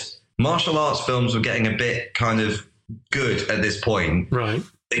thought martial arts films were getting a bit kind of good at this point. Right.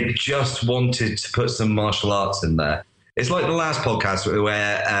 They just wanted to put some martial arts in there. It's like the last podcast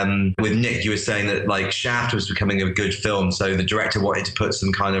where with Nick, you were saying that like Shaft was becoming a good film. So the director wanted to put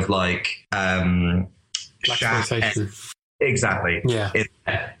some kind of like Shaft. Exactly. Yeah.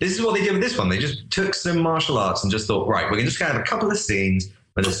 This is what they did with this one. They just took some martial arts and just thought, right, we're just going to have a couple of scenes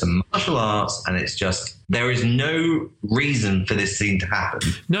where there's some martial arts and it's just, there is no reason for this scene to happen.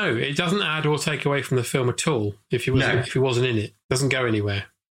 No, it doesn't add or take away from the film at all if he wasn't in it. It doesn't go anywhere.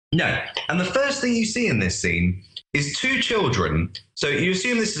 No. And the first thing you see in this scene is two children. So you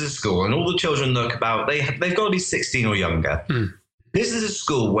assume this is a school and all the children look about, they've got to be 16 or younger. This is a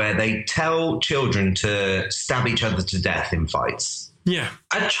school where they tell children to stab each other to death in fights. Yeah.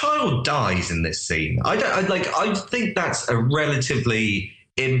 A child dies in this scene. I think that's a relatively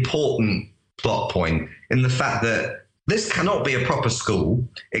important plot point in the fact that this cannot be a proper school.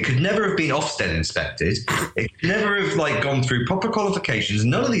 It could never have been Ofsted inspected. It could never have gone through proper qualifications.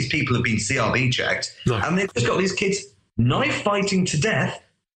 None of these people have been CRB checked. No. And they've just got these kids knife fighting to death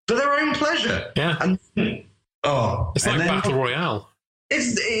for their own pleasure. Yeah. And it's like Battle Royale. It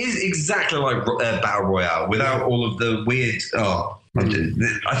is exactly like Battle Royale without all of the weird.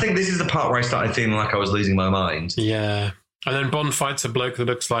 I think this is the part where I started feeling like I was losing my mind. Yeah. And then Bond fights a bloke that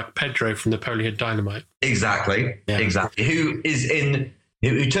looks like Pedro from Napoleon Dynamite. Exactly. Yeah. Exactly. Who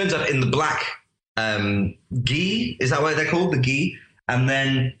turns up in the black gi? Is that what they're called? The gi? And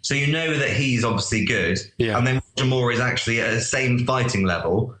then, so you know that he's obviously good. Yeah. And then Roger Moore is actually at the same fighting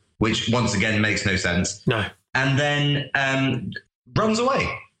level, which once again makes no sense. No. And then runs away.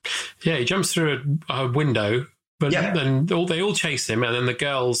 Yeah, he jumps through a window, but then they all chase him, and then the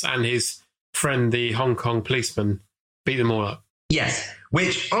girls and his friend, the Hong Kong policeman, beat them all up. Yes,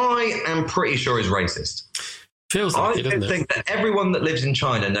 which I am pretty sure is racist. Feels like it, doesn't it? I think that everyone that lives in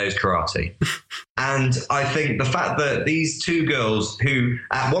China knows karate. And I think the fact that these two girls who,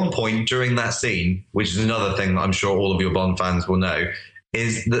 at one point during that scene, which is another thing that I'm sure all of your Bond fans will know,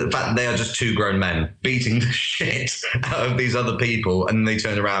 is the fact that they are just two grown men beating the shit out of these other people, and they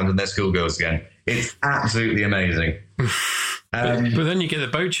turn around and they're schoolgirls again. It's absolutely amazing. But then you get the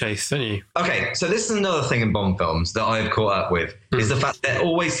boat chase, don't you? Okay, so this is another thing in Bond films that I've caught up with, is the fact that there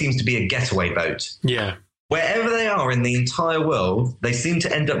always seems to be a getaway boat. Yeah. Wherever they are in the entire world, they seem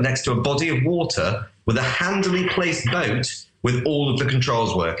to end up next to a body of water with a handily placed boat with all of the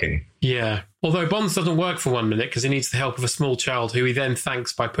controls working. Yeah. Although Bonds doesn't work for 1 minute because he needs the help of a small child who he then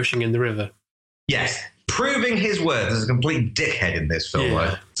thanks by pushing in the river. Yes. Proving his worth as a complete dickhead in this film. Yeah.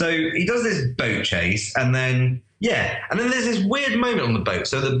 Right? So he does this boat chase and then, and then there's this weird moment on the boat.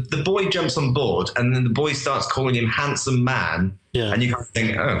 So the boy jumps on board and then the boy starts calling him handsome man. Yeah. And you kind of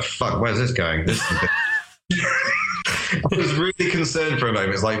think, oh, fuck, where's this going? This is I was really concerned for a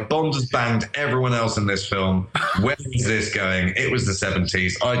moment. It's like Bond has banged everyone else in this film. Where is this going? It was the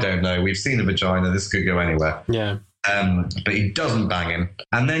 70s. I don't know. We've seen a vagina. This could go anywhere. Yeah. But he doesn't bang him.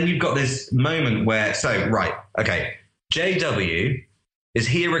 And then you've got this moment where... So, right. Okay. JW, is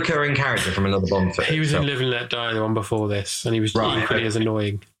he a recurring character from another Bond film? He was in Live and Let Die, the one before this, and he was equally as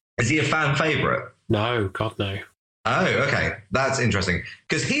annoying. Is he a fan favourite? No. God, no. Oh, okay. That's interesting.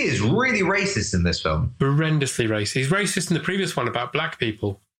 Because he is really racist in this film. Horrendously racist. He's racist in the previous one about black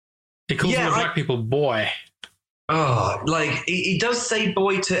people. He calls all the black people boy. Oh, he does say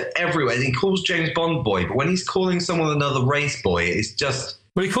boy to everywhere. He calls James Bond boy, but when he's calling someone another race boy, it's just...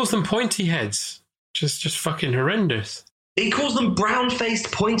 Well, he calls them pointy heads. Just fucking horrendous. He calls them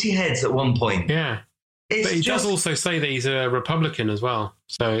brown-faced pointy heads at one point. Yeah. But he does also say that he's a Republican as well.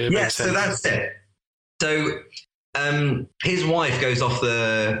 So it makes sense. So that's it. So... his wife goes off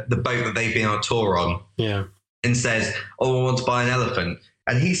the boat that they've been on a tour on, and says, "Oh, I want to buy an elephant."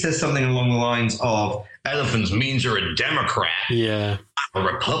 And he says something along the lines of, "Elephants means you're a Democrat, I'm a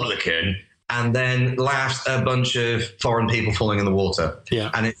Republican," and then laughs at a bunch of foreign people falling in the water. Yeah,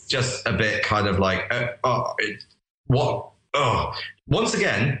 and it's just a bit kind of like, what? Oh, once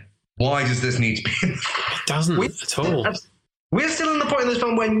again, Why does this need to be? It doesn't at all. We're still in the point in this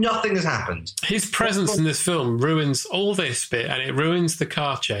film where nothing has happened. His presence in this film ruins all this bit, and it ruins the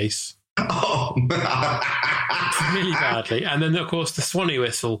car chase. Oh, really badly. And then, of course, the Swanee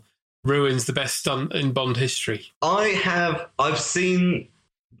whistle ruins the best stunt in Bond history. I've seen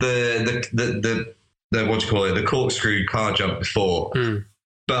the what do you call it, the corkscrew car jump before,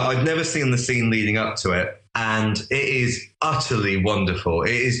 but I've never seen the scene leading up to it, and it is utterly wonderful.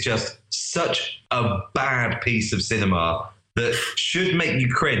 It is just such a bad piece of cinema that should make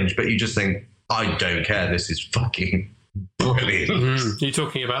you cringe, but you just think, I don't care, this is fucking brilliant. You're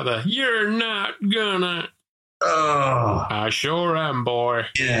talking about the "you're not gonna." Oh, I sure am, boy.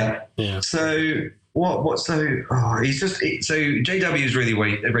 Yeah. So what? So he's just so JW is really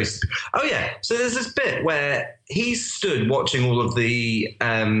racist. Oh yeah. So there's this bit where he stood watching all of the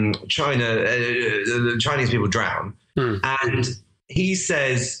Chinese people drown, and he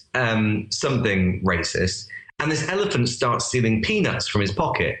says something racist, and this elephant starts stealing peanuts from his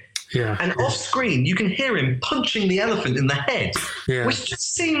pocket. Yeah. And off screen, you can hear him punching the elephant in the head, which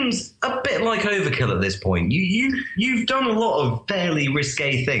just seems a bit like overkill at this point. You've done a lot of fairly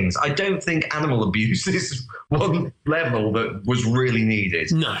risque things. I don't think animal abuse is one level that was really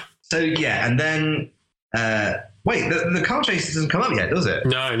needed. No. So yeah, and then wait, the car chase doesn't come up yet, does it?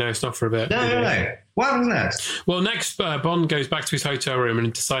 No, it's not for a bit. No. What happens next? Well, next Bond goes back to his hotel room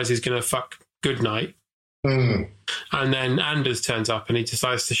and decides he's going to fuck Goodnight. And then Anders turns up and he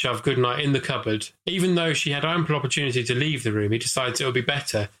decides to shove Goodnight in the cupboard. Even though she had ample opportunity to leave the room, he decides it would be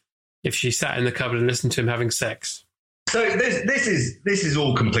better if she sat in the cupboard and listened to him having sex. So this is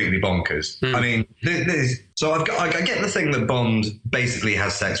all completely bonkers. I mean, I get the thing that Bond basically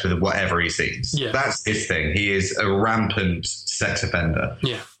has sex with whatever he sees. Yeah. That's his thing. He is a rampant sex offender.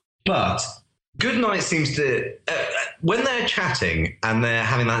 Yeah. But Goodnight seems to, when they're chatting and they're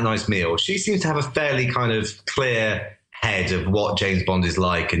having that nice meal, she seems to have a fairly kind of clear head of what James Bond is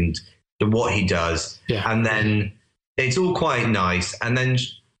like and what he does. Yeah. And then it's all quite nice. And then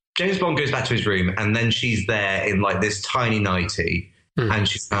James Bond goes back to his room and then she's there in like this tiny nightie and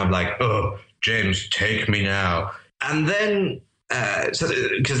she's kind of like, oh, James, take me now. And then,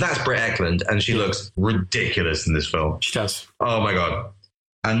 because that's Britt Ekland and she looks ridiculous in this film. She does. Oh my God.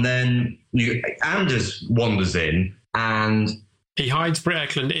 And then Anders wanders in and he hides Britt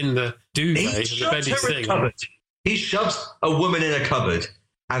Ekland in the duvet, the bed he's sitting on. He shoves a woman in a cupboard,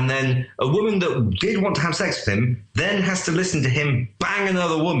 and then a woman that did want to have sex with him then has to listen to him bang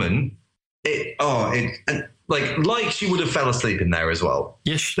another woman. Like she would have fell asleep in there as well.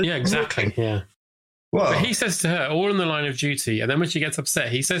 Yeah, exactly. Yeah. Well, but he says to her, all in the line of duty, and then when she gets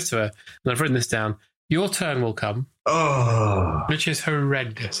upset, he says to her, and I've written this down, your turn will come. Oh, which is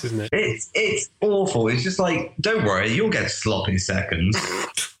horrendous, isn't it? It's awful. It's just like, don't worry, you'll get sloppy seconds.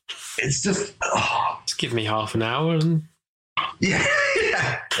 It's just, just give me half an hour and yeah.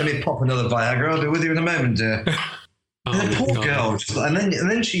 Let me pop another Viagra. I'll be with you in a moment, dear. The poor girl, and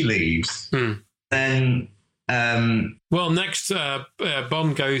then she leaves. Then, well, next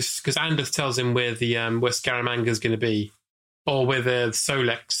Bond goes because Anders tells him where the where Scaramanga's going to be, or where the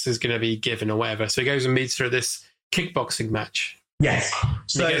Solex is going to be given, or whatever. So he goes and meets her at this kickboxing match. Yes.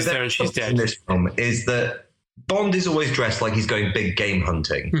 So he gets there and she's dead. In this film is that Bond is always dressed like he's going big game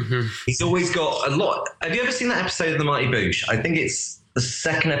hunting. He's always got a lot. Have you ever seen that episode of The Mighty Boosh? I think it's the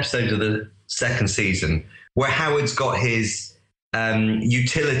second episode of the second season where Howard's got his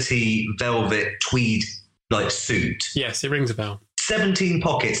utility velvet tweed like suit. Yes, it rings a bell. 17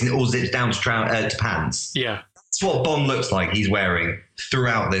 pockets and it all zips down to pants. Yeah. That's what Bond looks like he's wearing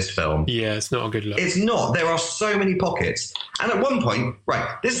throughout this film. Yeah, it's not a good look. It's not. There are so many pockets. And at one point,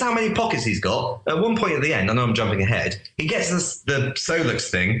 right, this is how many pockets he's got. At one point at the end, I know I'm jumping ahead, he gets the Solex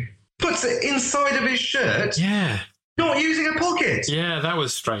thing, puts it inside of his shirt. Yeah. Not using a pocket. Yeah, that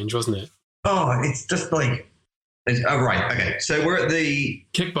was strange, wasn't it? Oh, it's just like... right, okay. So we're at the...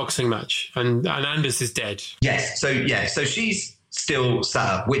 kickboxing match, and Anders is dead. Yes, so she's still sat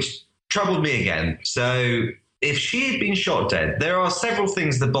up, which troubled me again. So... if she had been shot dead, there are several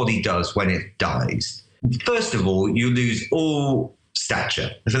things the body does when it dies. First of all, you lose all stature.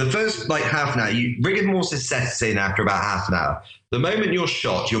 For the first half an hour, rigor mortis sets in after about half an hour. The moment you're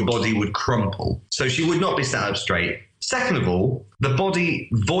shot, your body would crumple. So she would not be sat up straight. Second of all, the body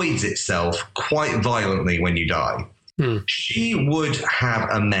voids itself quite violently when you die. She would have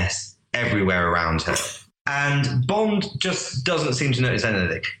a mess everywhere around her. And Bond just doesn't seem to notice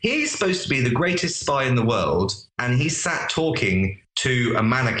anything. He's supposed to be the greatest spy in the world, and he sat talking to a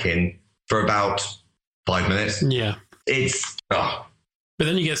mannequin for about 5 minutes. Yeah. It's... oh. But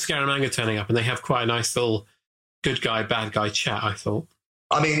then you get Scaramanga turning up, and they have quite a nice little good guy, bad guy chat, I thought.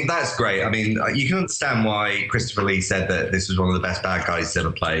 I mean, that's great. I mean, you can understand why Christopher Lee said that this was one of the best bad guys to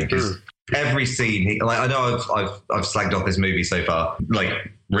ever play, because every scene, I know I've slagged off this movie so far,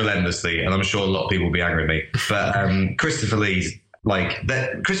 like, relentlessly, and I'm sure a lot of people will be angry at me, but Christopher Lee's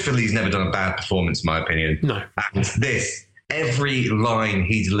never done a bad performance, in my opinion. No. And this, every line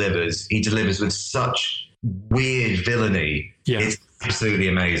he delivers with such weird villainy. Yeah. It's absolutely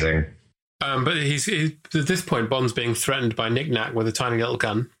amazing. But he's at this point, Bond's being threatened by Nick Nack with a tiny little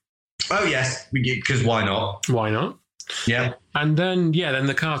gun. Oh, yes, because why not? Why not? Yeah. And then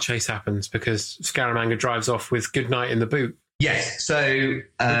the car chase happens because Scaramanga drives off with Goodnight in the boot. Yes, so...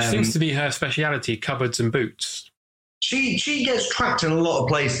 which seems to be her speciality, cupboards and boots. She gets trapped in a lot of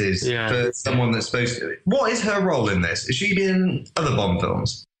places for someone that's supposed to... What is her role in this? Is she in other Bond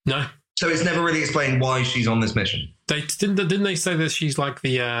films? No. So it's never really explained why she's on this mission? Didn't they say that she's like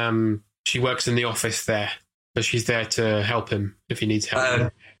the... she works in the office there, but she's there to help him if he needs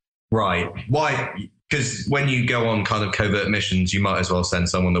help. Right. Why? Because when you go on kind of covert missions, you might as well send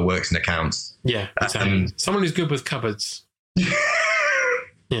someone that works in accounts. Yeah, exactly. Someone who's good with cupboards. Yeah,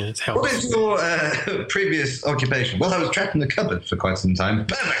 it helps. What is your previous occupation? Well, I was trapped in the cupboard for quite some time.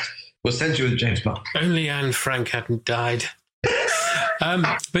 Perfect. We'll send you with James Bond. Only Anne Frank hadn't died.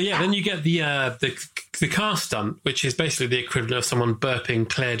 But yeah, then you get the car stunt, which is basically the equivalent of someone burping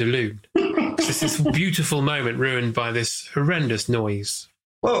Claire de Lune. It's this beautiful moment ruined by this horrendous noise.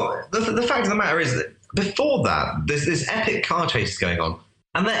 Well, the fact of the matter is that before that, there's this epic car chase going on,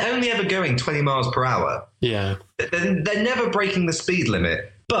 and they're only ever going 20 miles per hour. Yeah. They're never breaking the speed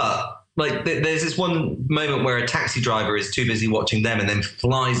limit. But like, there's this one moment where a taxi driver is too busy watching them and then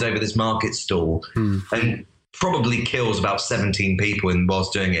flies over this market stall and probably kills about 17 people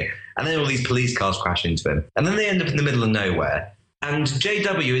whilst doing it. And then all these police cars crash into him. And then they end up in the middle of nowhere. And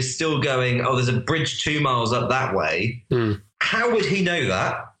JW is still going, oh, there's a bridge 2 miles up that way. How would he know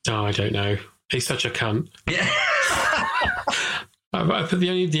that? Oh, I don't know. He's such a cunt. Yeah. But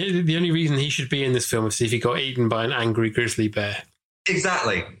the only reason he should be in this film is if he got eaten by an angry grizzly bear.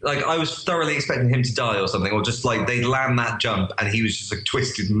 Exactly. Like, I was thoroughly expecting him to die or something, or just like they'd land that jump and he was just a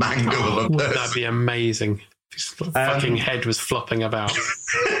twisted mangle of a person. Wouldn't that be amazing? His fucking head was flopping about,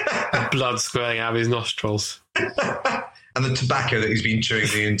 blood squirting out of his nostrils. And the tobacco that he's been chewing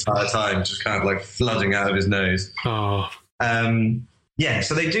the entire time just kind of like flooding out of his nose. Oh. Yeah,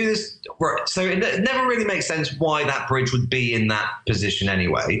 so they do this. So it never really makes sense why that bridge would be in that position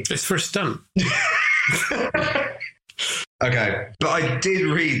anyway. It's for a stunt. Okay, but I did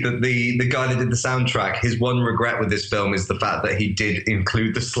read that the guy that did the soundtrack, his one regret with this film is the fact that he did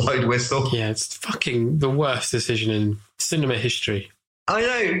include the slide whistle. Yeah, it's fucking the worst decision in cinema history. I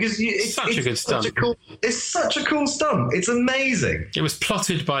know, because it's a good stunt. It's such a cool stunt. It's amazing. It was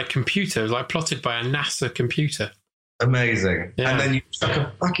plotted by a computer. It was like plotted by a NASA computer. Amazing. Yeah. And then you stuck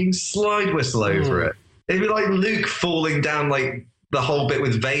a fucking slide whistle over it. It'd be like Luke falling down like the whole bit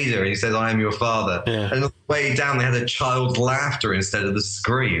with Vader and he says, I am your father. Yeah. And on the way down they had a child's laughter instead of the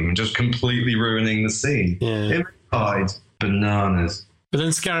scream, just completely ruining the scene. Yeah. It bananas. But then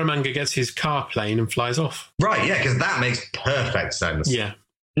Scaramanga gets his car plane and flies off. Right, yeah, because that makes perfect sense. Yeah.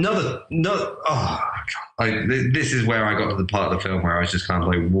 This is where I got to the part of the film where I was just kind of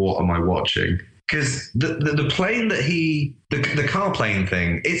like, what am I watching? Because the plane that the car plane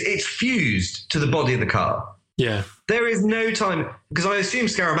thing, it's fused to the body of the car. Yeah. There is no time, because I assume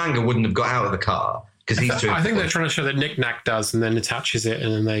Scaramanga wouldn't have got out of the car. I think they're trying to show that Nick Nack does and then attaches it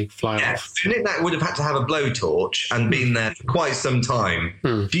and then they fly off. So Nick Nack would have had to have a blowtorch and been there for quite some time.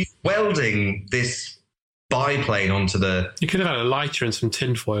 Welding this biplane onto the... You could have had a lighter and some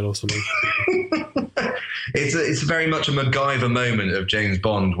tinfoil or something. It's very much a MacGyver moment of James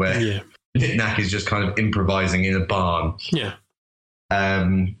Bond where Nick Nack is just kind of improvising in a barn. Yeah.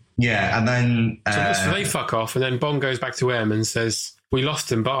 Yeah, and then... So they fuck off and then Bond goes back to M and says, we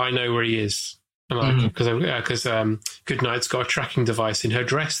lost him, but I know where he is. Because Goodnight's got a tracking device in her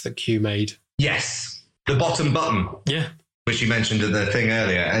dress that Q made. Yes, the bottom button. Yeah. Which you mentioned in the thing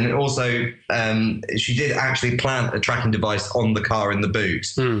earlier. And also, she did actually plant a tracking device on the car in the boot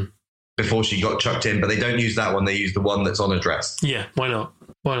before she got chucked in, but they don't use that one. They use the one that's on her dress. Yeah, why not?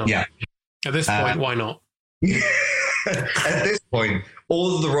 Why not? Yeah. At this point, why not? At this point,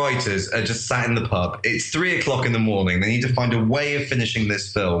 all of the writers are just sat in the pub. It's 3:00 in the morning. They need to find a way of finishing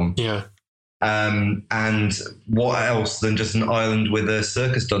this film. Yeah. And what else than just an island with a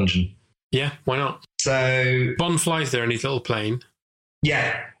circus dungeon? Yeah, why not? So Bond flies there in his little plane.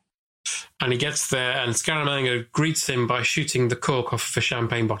 Yeah. And he gets there and Scaramanga greets him by shooting the cork off of a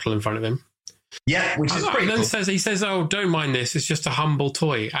champagne bottle in front of him. Yeah, which is pretty cool. And then he says, oh, don't mind this, it's just a humble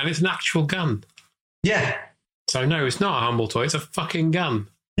toy. And it's an actual gun. Yeah. So no, it's not a humble toy. It's a fucking gun.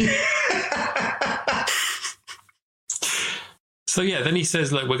 So yeah, then he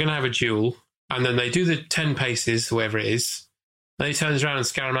says, look, we're going to have a duel. And then they do the 10 paces, whoever it is. Then he turns around and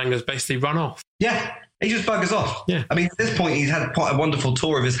Scaramanga's basically run off. Yeah, he just buggers off. Yeah. I mean, at this point, he's had quite a wonderful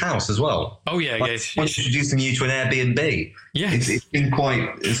tour of his house as well. Oh, yeah. Like, introducing you to an Airbnb. Yeah. It's been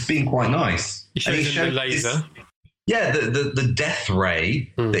quite nice. He shows him the laser. The death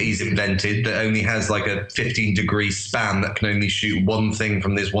ray that he's invented that only has like a 15-degree span that can only shoot one thing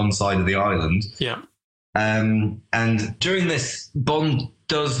from this one side of the island. Yeah. And during this, Bond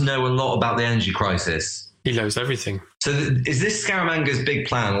does know a lot about the energy crisis. He knows everything. So is this Scaramanga's big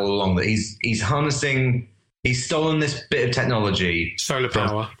plan all along that he's harnessing, he's stolen this bit of technology. Solar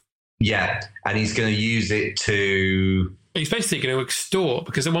power. Yeah, and he's going to use it to... He's basically going to extort,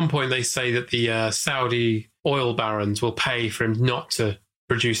 because at one point they say that the Saudi oil barons will pay for him not to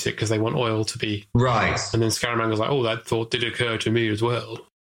produce it because they want oil to be... Right. And then Scaramanga's like, oh, that thought did occur to me as well.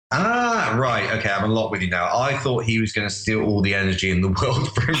 Ah, right. Okay, I'm a lot with you now. I thought he was going to steal all the energy in the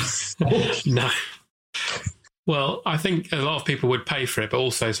world for himself. No. Well, I think a lot of people would pay for it, but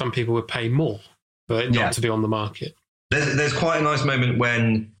also some people would pay more for it not to be on the market. There's quite a nice moment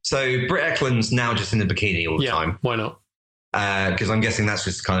when... So Britt Eklund's now just in the bikini all the time. Why not? Because I'm guessing that's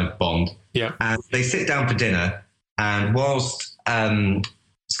just kind of Bond. Yeah. And they sit down for dinner, and whilst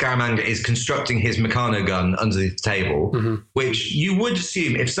Scaramanga is constructing his Meccano gun underneath the table, which you would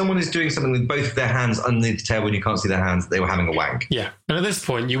assume if someone is doing something with both of their hands underneath the table and you can't see their hands, they were having a wank. Yeah. And at this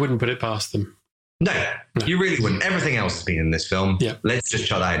point, you wouldn't put it past them. No, you really wouldn't. Everything else has been in this film. Yeah. Let's just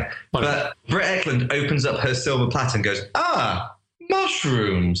shut that in. But Britt Eklund opens up her silver platter and goes,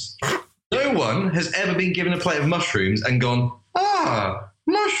 mushrooms. No one has ever been given a plate of mushrooms and gone,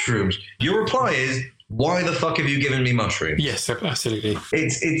 mushrooms. Your reply is, why the fuck have you given me mushrooms? Yes, absolutely.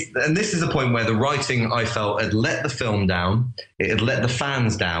 And this is the point where the writing, I felt, had let the film down, it had let the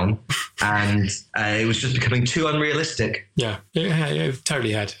fans down, and it was just becoming too unrealistic. Yeah, it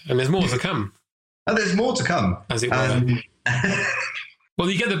totally had. And there's more to come. And there's more to come. As it were. Well,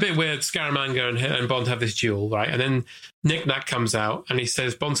 you get the bit where Scaramanga and Bond have this duel, right? And then Nick Nack comes out and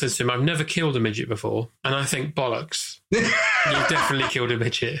Bond says to him, I've never killed a midget before. And I think, bollocks. You've definitely killed a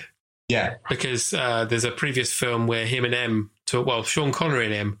midget. Yeah. Because there's a previous film where him and Sean Connery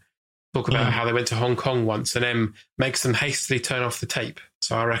and M talk about how they went to Hong Kong once and M makes them hastily turn off the tape.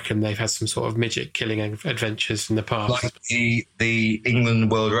 So I reckon they've had some sort of midget killing adventures in the past. Like the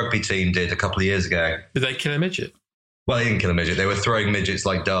England World Rugby team did a couple of years ago. Did they kill a midget? Well, they didn't kill a midget. They were throwing midgets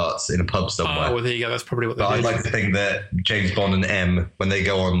like darts in a pub somewhere. Oh, well, there you go. That's probably what they did. I'd like to think that James Bond and M, when they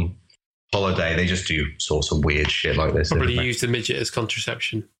go on holiday, they just do sorts of weird shit like this. Probably use the midget as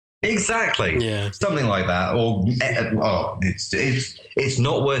contraception. Exactly. Yeah. Something like that. Or it's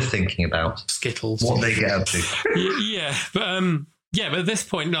not worth thinking about. Skittles. What they get up to. Yeah, but at this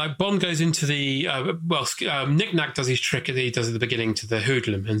point, Bond goes into the... Nick Nack does his trick that he does at the beginning to the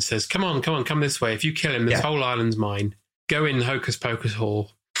hoodlum and says, come on, come this way. If you kill him, this whole island's mine. Go in Hocus Pocus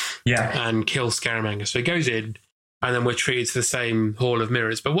Hall and kill Scaramanga. So he goes in, and then we're treated to the same Hall of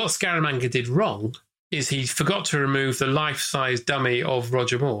Mirrors. But what Scaramanga did wrong is he forgot to remove the life-size dummy of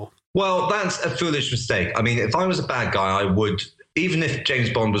Roger Moore. Well, that's a foolish mistake. I mean, if I was a bad guy, I would... Even if James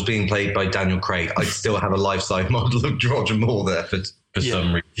Bond was being played by Daniel Craig, I'd still have a life-size model of Roger Moore there for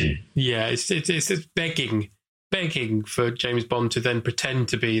some reason. Yeah, it's begging for James Bond to then pretend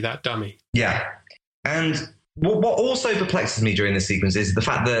to be that dummy. Yeah. And what also perplexes me during this sequence is the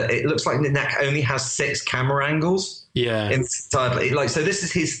fact that it looks like Nick Nack only has 6 camera angles. Yeah. So this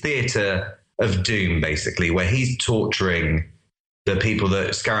is his theatre of doom, basically, where he's torturing the people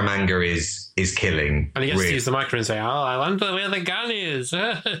that Scaramanga is killing. And he gets to use the microphone and say, I wonder where the gun is.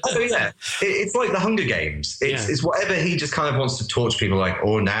 Oh, yeah. It's like the Hunger Games. It's whatever he just kind of wants to torture people, like,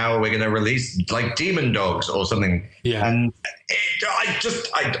 now we're going to release, like, demon dogs or something. Yeah. And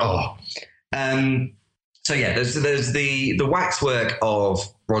So, yeah, there's the waxwork of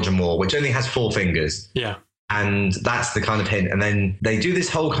Roger Moore, which only has 4 fingers. Yeah. And that's the kind of hint. And then they do this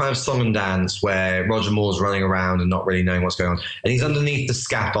whole kind of song and dance where Roger Moore's running around and not really knowing what's going on. And he's underneath the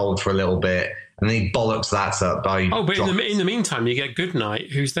scaffold for a little bit. And then he bollocks that up by... Oh, but in the meantime, you get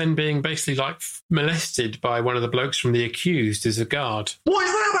Goodnight, who's then being basically like molested by one of the blokes from The Accused as a guard. What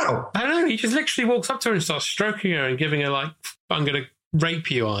is that about? I don't know. He just literally walks up to her and starts stroking her and giving her like, I'm going to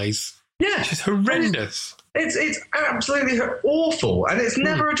rape you eyes. Yeah. Which is horrendous. It's absolutely awful, and it's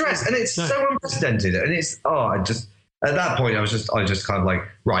never addressed, and it's so unprecedented, and it's at that point I just kind of like,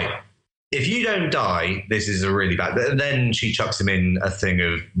 right, if you don't die, this is a really bad. And then she chucks him in a thing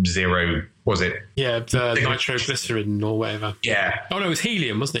of zero, was it? Yeah, the nitroglycerin or whatever. Yeah. Oh no, it was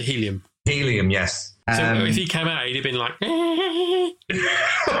helium, wasn't it? Helium. Helium, yes. So if he came out, he'd have been like, which would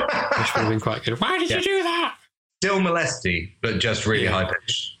have been quite good. Why did you do that? Still molesty, but just really high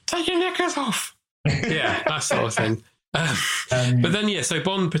pitched. Take your knickers off. Yeah, that sort of thing. But then, so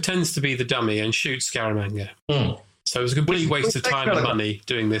Bond pretends to be the dummy and shoots Scaramanga. So it was a complete waste of time and money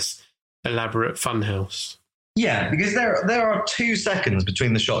doing this elaborate funhouse. Yeah, because there are 2 seconds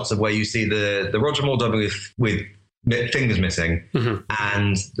between the shots of where you see the Roger Moore dummy with fingers missing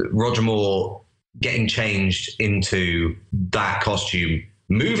and Roger Moore getting changed into that costume,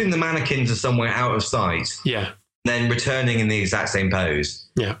 moving the mannequin to somewhere out of sight. Yeah. Then returning in the exact same pose.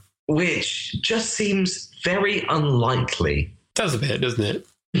 Yeah. Which just seems very unlikely. Does a bit, doesn't it?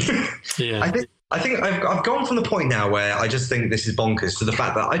 Yeah. I think I've gone from the point now where I just think this is bonkers to the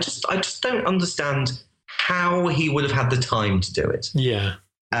fact that I just don't understand how he would have had the time to do it. Yeah.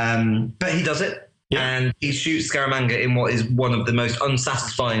 But he does it. Yeah. And he shoots Scaramanga in what is one of the most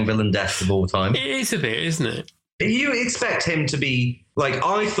unsatisfying villain deaths of all time. It is a bit, isn't it? You expect him to be like,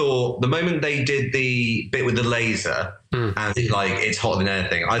 I thought the moment they did the bit with the laser and it's hotter than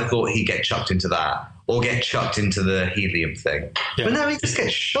anything, I thought he'd get chucked into that or get chucked into the helium thing. Yeah. But no, he just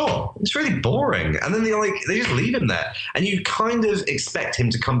gets shot. It's really boring. And then they just leave him there. And you kind of expect him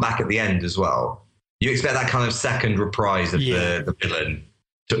to come back at the end as well. You expect that kind of second reprise of the villain.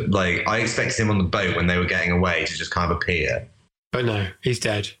 I expected him on the boat when they were getting away to just kind of appear. But no, he's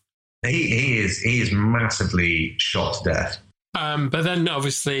dead. He is massively shot to death. But then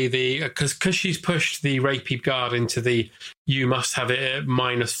obviously because she's pushed the rapey guard into the you must have it at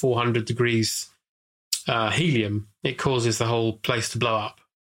minus 400 degrees helium, it causes the whole place to blow up.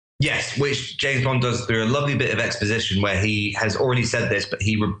 Yes, which James Bond does through a lovely bit of exposition where he has already said this, but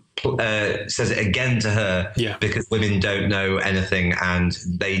he says it again to her because women don't know anything and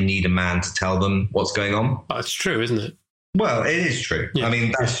they need a man to tell them what's going on. That's true, isn't it? Well, it is true. Yeah. I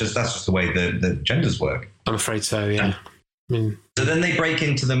mean, that's just the way the genders work. I'm afraid so, yeah. So then they break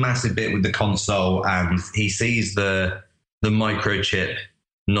into the massive bit with the console and he sees the microchip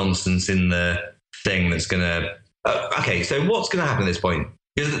nonsense in the thing that's going to... okay, so what's going to happen at this point?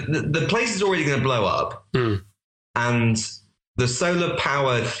 Because the place is already going to blow up and the solar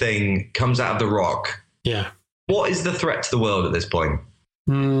power thing comes out of the rock. Yeah. What is the threat to the world at this point?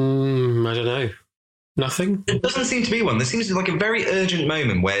 I don't know. Nothing? It doesn't seem to be one. There seems to be like a very urgent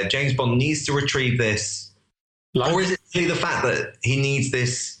moment where James Bond needs to retrieve this. Or is it the fact that he needs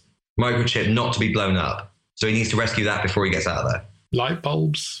this microchip not to be blown up? So he needs to rescue that before he gets out of there. Light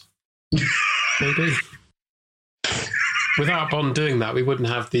bulbs? Maybe. Without Bond doing that, we wouldn't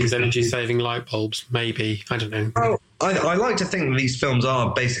have these energy-saving light bulbs. Maybe. I don't know. Oh, I like to think that these films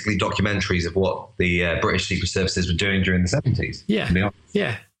are basically documentaries of what the British Secret Services were doing during the 70s. Yeah.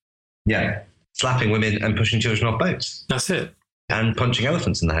 Yeah. Yeah. Slapping women and pushing children off boats. That's it. And punching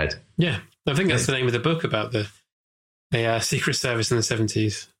elephants in the head. Yeah. I think that's the name of the book about the Secret Service in the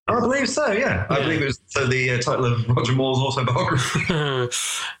 70s. I believe so, yeah. I believe it was the title of Roger Moore's autobiography.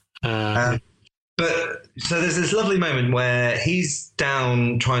 But so there's this lovely moment where he's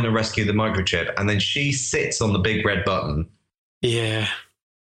down trying to rescue the microchip and then she sits on the big red button. Yeah.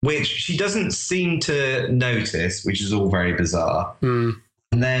 Which she doesn't seem to notice, which is all very bizarre. And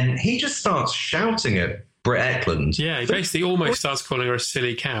then he just starts shouting at Britt Ekland. Yeah, he basically almost starts calling her a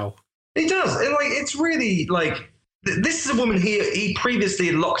silly cow. He does. It's really like... This is a woman he previously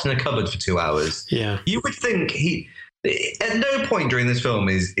had locked in a cupboard for 2 hours. Yeah. You would think he... At no point during this film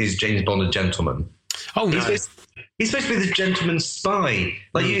is James Bond a gentleman. Oh, no. He's supposed to be this gentleman spy.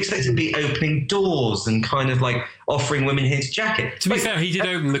 Like, you expect him to be opening doors and kind of, like, offering women his jacket. To be fair, he did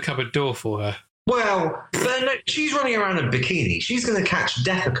open the cupboard door for her. Well, but no, she's running around in a bikini. She's going to catch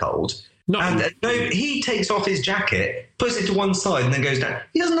death a cold. He takes off his jacket, puts it to one side, and then goes down.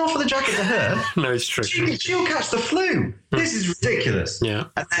 He doesn't offer the jacket to her. No, it's true. She'll catch the flu. This is ridiculous. Yeah.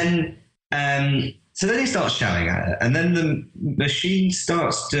 And then... So then he starts shouting at her, and then the machine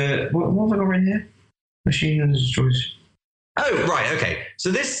starts to... What have I got right here? Machine and destroys... Oh, right, okay. So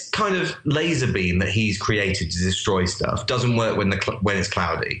this kind of laser beam that he's created to destroy stuff doesn't work when it's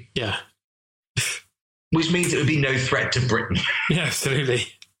cloudy. Yeah. Which means it would be no threat to Britain. Yeah, absolutely.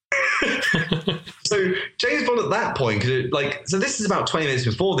 So James Bond at that point, so this is about 20 minutes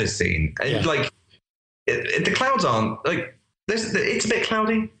before this scene, and the clouds aren't... it's a bit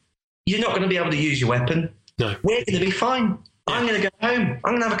cloudy. You're not going to be able to use your weapon. No. We're going to be fine. Yeah. I'm going to go home.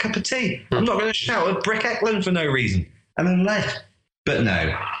 I'm going to have a cup of tea. I'm not going to shout at Britt Ekland for no reason. And then left. But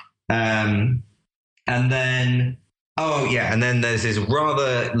no. And then... Oh, yeah. And then there's this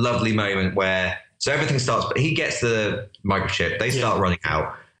rather lovely moment where... So everything starts... He gets the microchip. They start running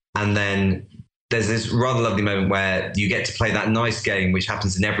out. And then there's this rather lovely moment where you get to play that nice game, which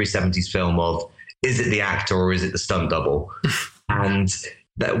happens in every 70s film of, is it the actor or is it the stunt double? And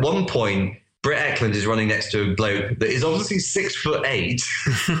at one point, Britt Ekland is running next to a bloke that is obviously 6'8"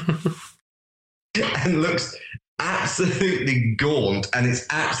 and looks absolutely gaunt, and it's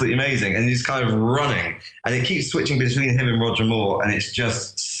absolutely amazing. And he's kind of running, and it keeps switching between him and Roger Moore, and it's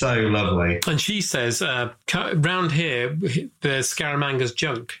just so lovely. And she says, round here, there's Scaramanga's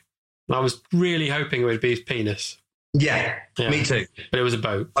junk. And I was really hoping it would be his penis. Yeah, me too. But it was a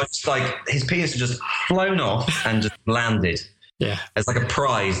boat. I was like, his penis had just flown off and just landed. Yeah. It's like a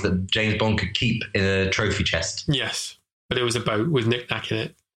prize that James Bond could keep in a trophy chest. Yes. But it was a boat with knick-knack in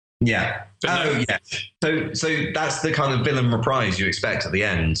it. Yeah. Yeah. So that's the kind of villain reprise you expect at the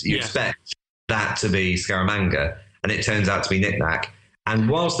end. You expect that to be Scaramanga, and it turns out to be Knick-Knack. And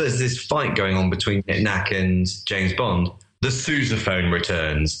whilst there's this fight going on between Knick-Knack and James Bond, the sousaphone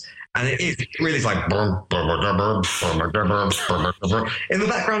returns. And it really is like in the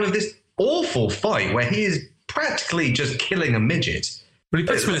background of this awful fight where he is practically just killing a midget. But he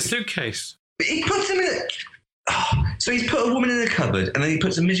puts him in a suitcase. He puts him in a... So he's put a woman in a cupboard, and then he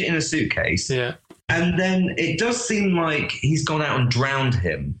puts a midget in a suitcase. Yeah. And then it does seem like he's gone out and drowned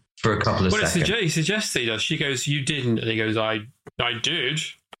him for a couple of seconds. He suggests he does. She goes, "You didn't," and he goes, "I did.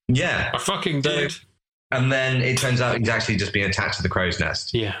 Yeah, I fucking did." And then it turns out he's actually just being attached to the crow's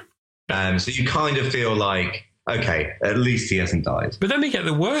nest. Yeah. So you kind of feel like, okay, at least he hasn't died. But then we get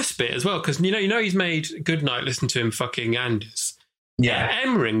the worst bit as well, because you know he's made Goodnight listen to him fucking Anders. Yeah.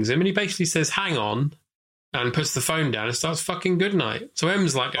 M rings him, and he basically says, "Hang on," and puts the phone down and starts fucking Goodnight. So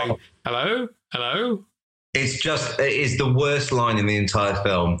M's like going, "Hello, hello." It is the worst line in the entire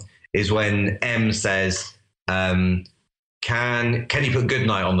film. Is when M says, "Can you put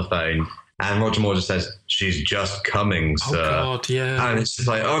Goodnight on the phone?" And Roger Moore just says, "She's just coming, sir." Oh God, yeah. And it's just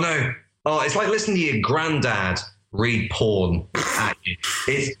like, oh no. Oh, it's like listening to your granddad read porn at you.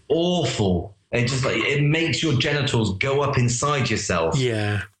 It's awful. It makes your genitals go up inside yourself.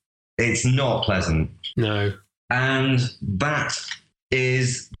 Yeah. It's not pleasant. No. And that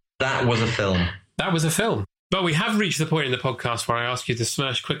was a film. That was a film. But we have reached the point in the podcast where I ask you to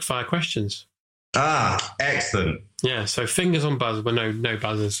smash quickfire questions. Ah, excellent. Yeah, so fingers on buzzer, but no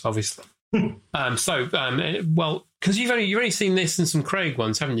buzzers, obviously. Well, because you've only seen this and some Craig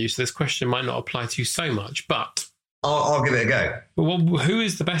ones, haven't you? So this question might not apply to you so much, but I'll give it a go. Well, who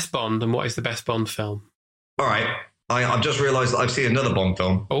is the best Bond, and what is the best Bond film? All right, I've just realised that I've seen another Bond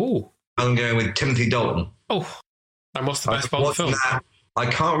film. Oh, I'm going with Timothy Dalton. Oh, and what's the best Bond film? I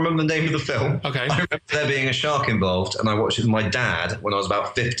can't remember the name of the film. Okay. I remember there being a shark involved, and I watched it with my dad when I was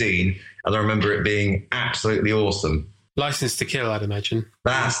about 15, and I remember it being absolutely awesome. License to Kill, I'd imagine.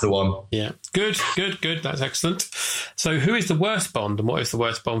 That's the one. Yeah. Good. That's excellent. So who is the worst Bond, and what is the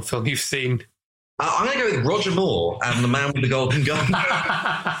worst Bond film you've seen? I'm going to go with Roger Moore and The Man with the Golden Gun.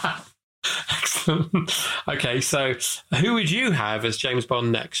 Excellent. Okay, so who would you have as James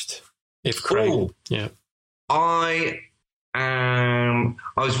Bond next? If Craig. Ooh. Yeah. I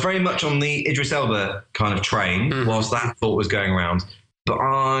was very much on the Idris Elba kind of train whilst that thought was going around. But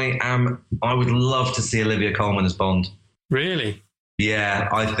I would love to see Olivia Colman as Bond. Really? Yeah,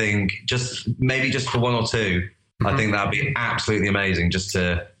 I think just for one or two. I think that'd be absolutely amazing, just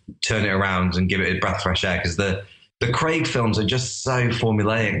to turn it around and give it a breath of fresh air, because the Craig films are just so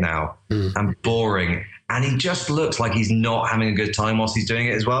formulaic now and boring. And he just looks like he's not having a good time whilst he's doing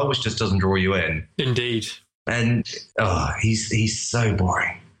it as well, which just doesn't draw you in. Indeed. And he's so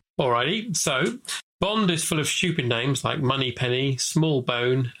boring. Alrighty, so Bond is full of stupid names like Moneypenny, Small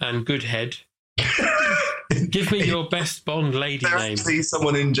Bone, and Goodhead. Give me your best Bond lady name. There's actually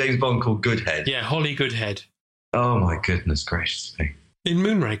someone in James Bond called Goodhead. Yeah, Holly Goodhead. Oh my goodness gracious me. In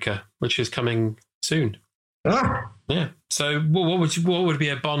Moonraker, which is coming soon. Ah. Yeah. So what would be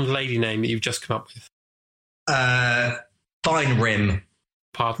a Bond lady name that you've just come up with? Fine Rim.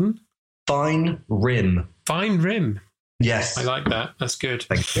 Pardon? Fine Rim. Fine Rim. Yes. I like that. That's good.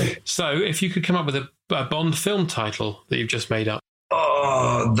 Thank you. So if you could come up with a Bond film title that you've just made up.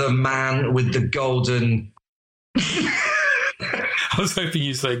 Oh, The Man with the Golden... I was hoping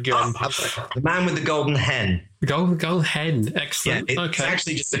you'd say gun. The Man with the Golden Hen. The Golden Hen. Excellent. Yeah, it's okay.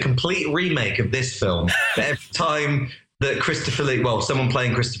 actually just a complete remake of this film. Every time that Christopher Lee, someone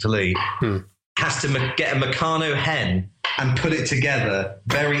playing Christopher Lee, has to get a Meccano hen and put it together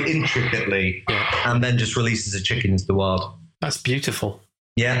very intricately, and then just releases a chicken into the wild. That's beautiful.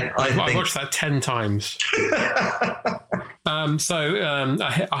 Yeah, I watched that 10 times. A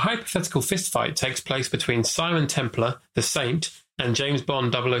hypothetical fistfight takes place between Simon Templar, the Saint, and James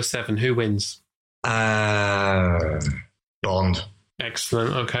Bond 007. Who wins? Bond.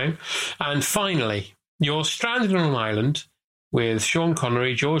 Excellent. Okay. And finally, you're stranded on an island with Sean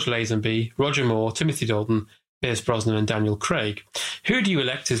Connery, George Lazenby, Roger Moore, Timothy Dalton, Pierce Brosnan and Daniel Craig. Who do you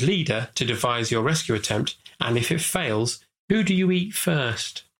elect as leader to devise your rescue attempt? And if it fails, who do you eat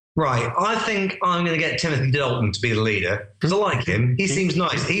first? Right, I think I'm going to get Timothy Dalton to be the leader because I like him. He seems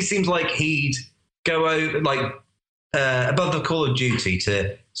nice. He seems like he'd go over above the call of duty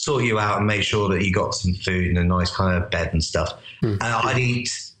to sort you out and make sure that you got some food and a nice kind of bed and stuff. I'd eat.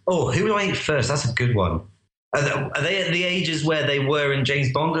 Oh, who do I eat first? That's a good one. Are they at the ages where they were in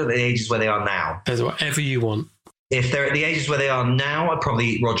James Bond, or at the ages where they are now? There's whatever you want. If they're at the ages where they are now, I'd probably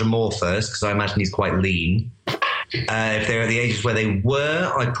eat Roger Moore first because I imagine he's quite lean. If they're at the ages where they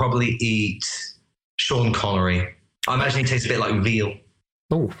were, I'd probably eat Sean Connery. I imagine he tastes a bit like veal.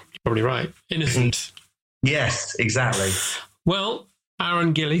 Oh, you're probably right. Innocent. Yes, exactly. Well,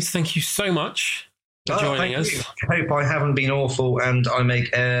 Aaron Gillies, thank you so much for joining us. I hope I haven't been awful and I make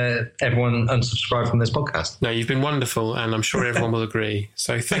everyone unsubscribe from this podcast. No, you've been wonderful, and I'm sure everyone will agree.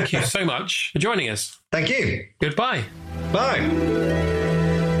 So thank you so much for joining us. Thank you. Goodbye. Bye.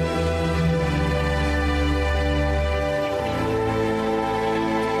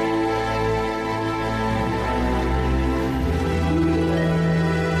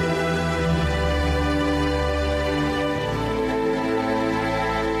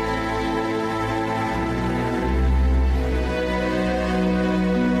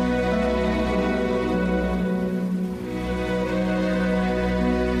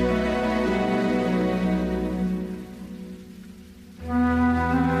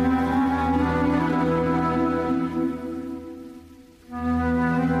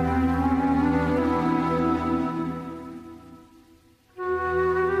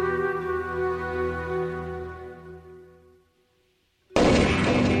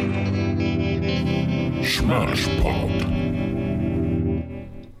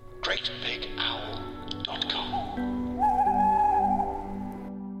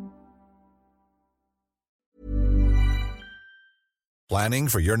 Planning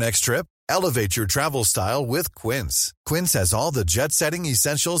for your next trip? Elevate your travel style with Quince. Quince has all the jet-setting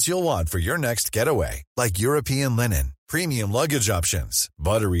essentials you'll want for your next getaway, like European linen, premium luggage options,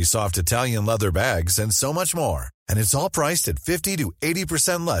 buttery soft Italian leather bags, and so much more. And it's all priced at 50 to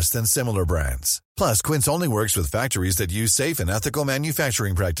 80% less than similar brands. Plus, Quince only works with factories that use safe and ethical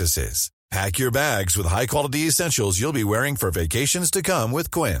manufacturing practices. Pack your bags with high-quality essentials you'll be wearing for vacations to come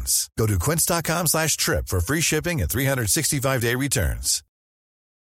with Quince. Go to quince.com/trip for free shipping and 365-day returns.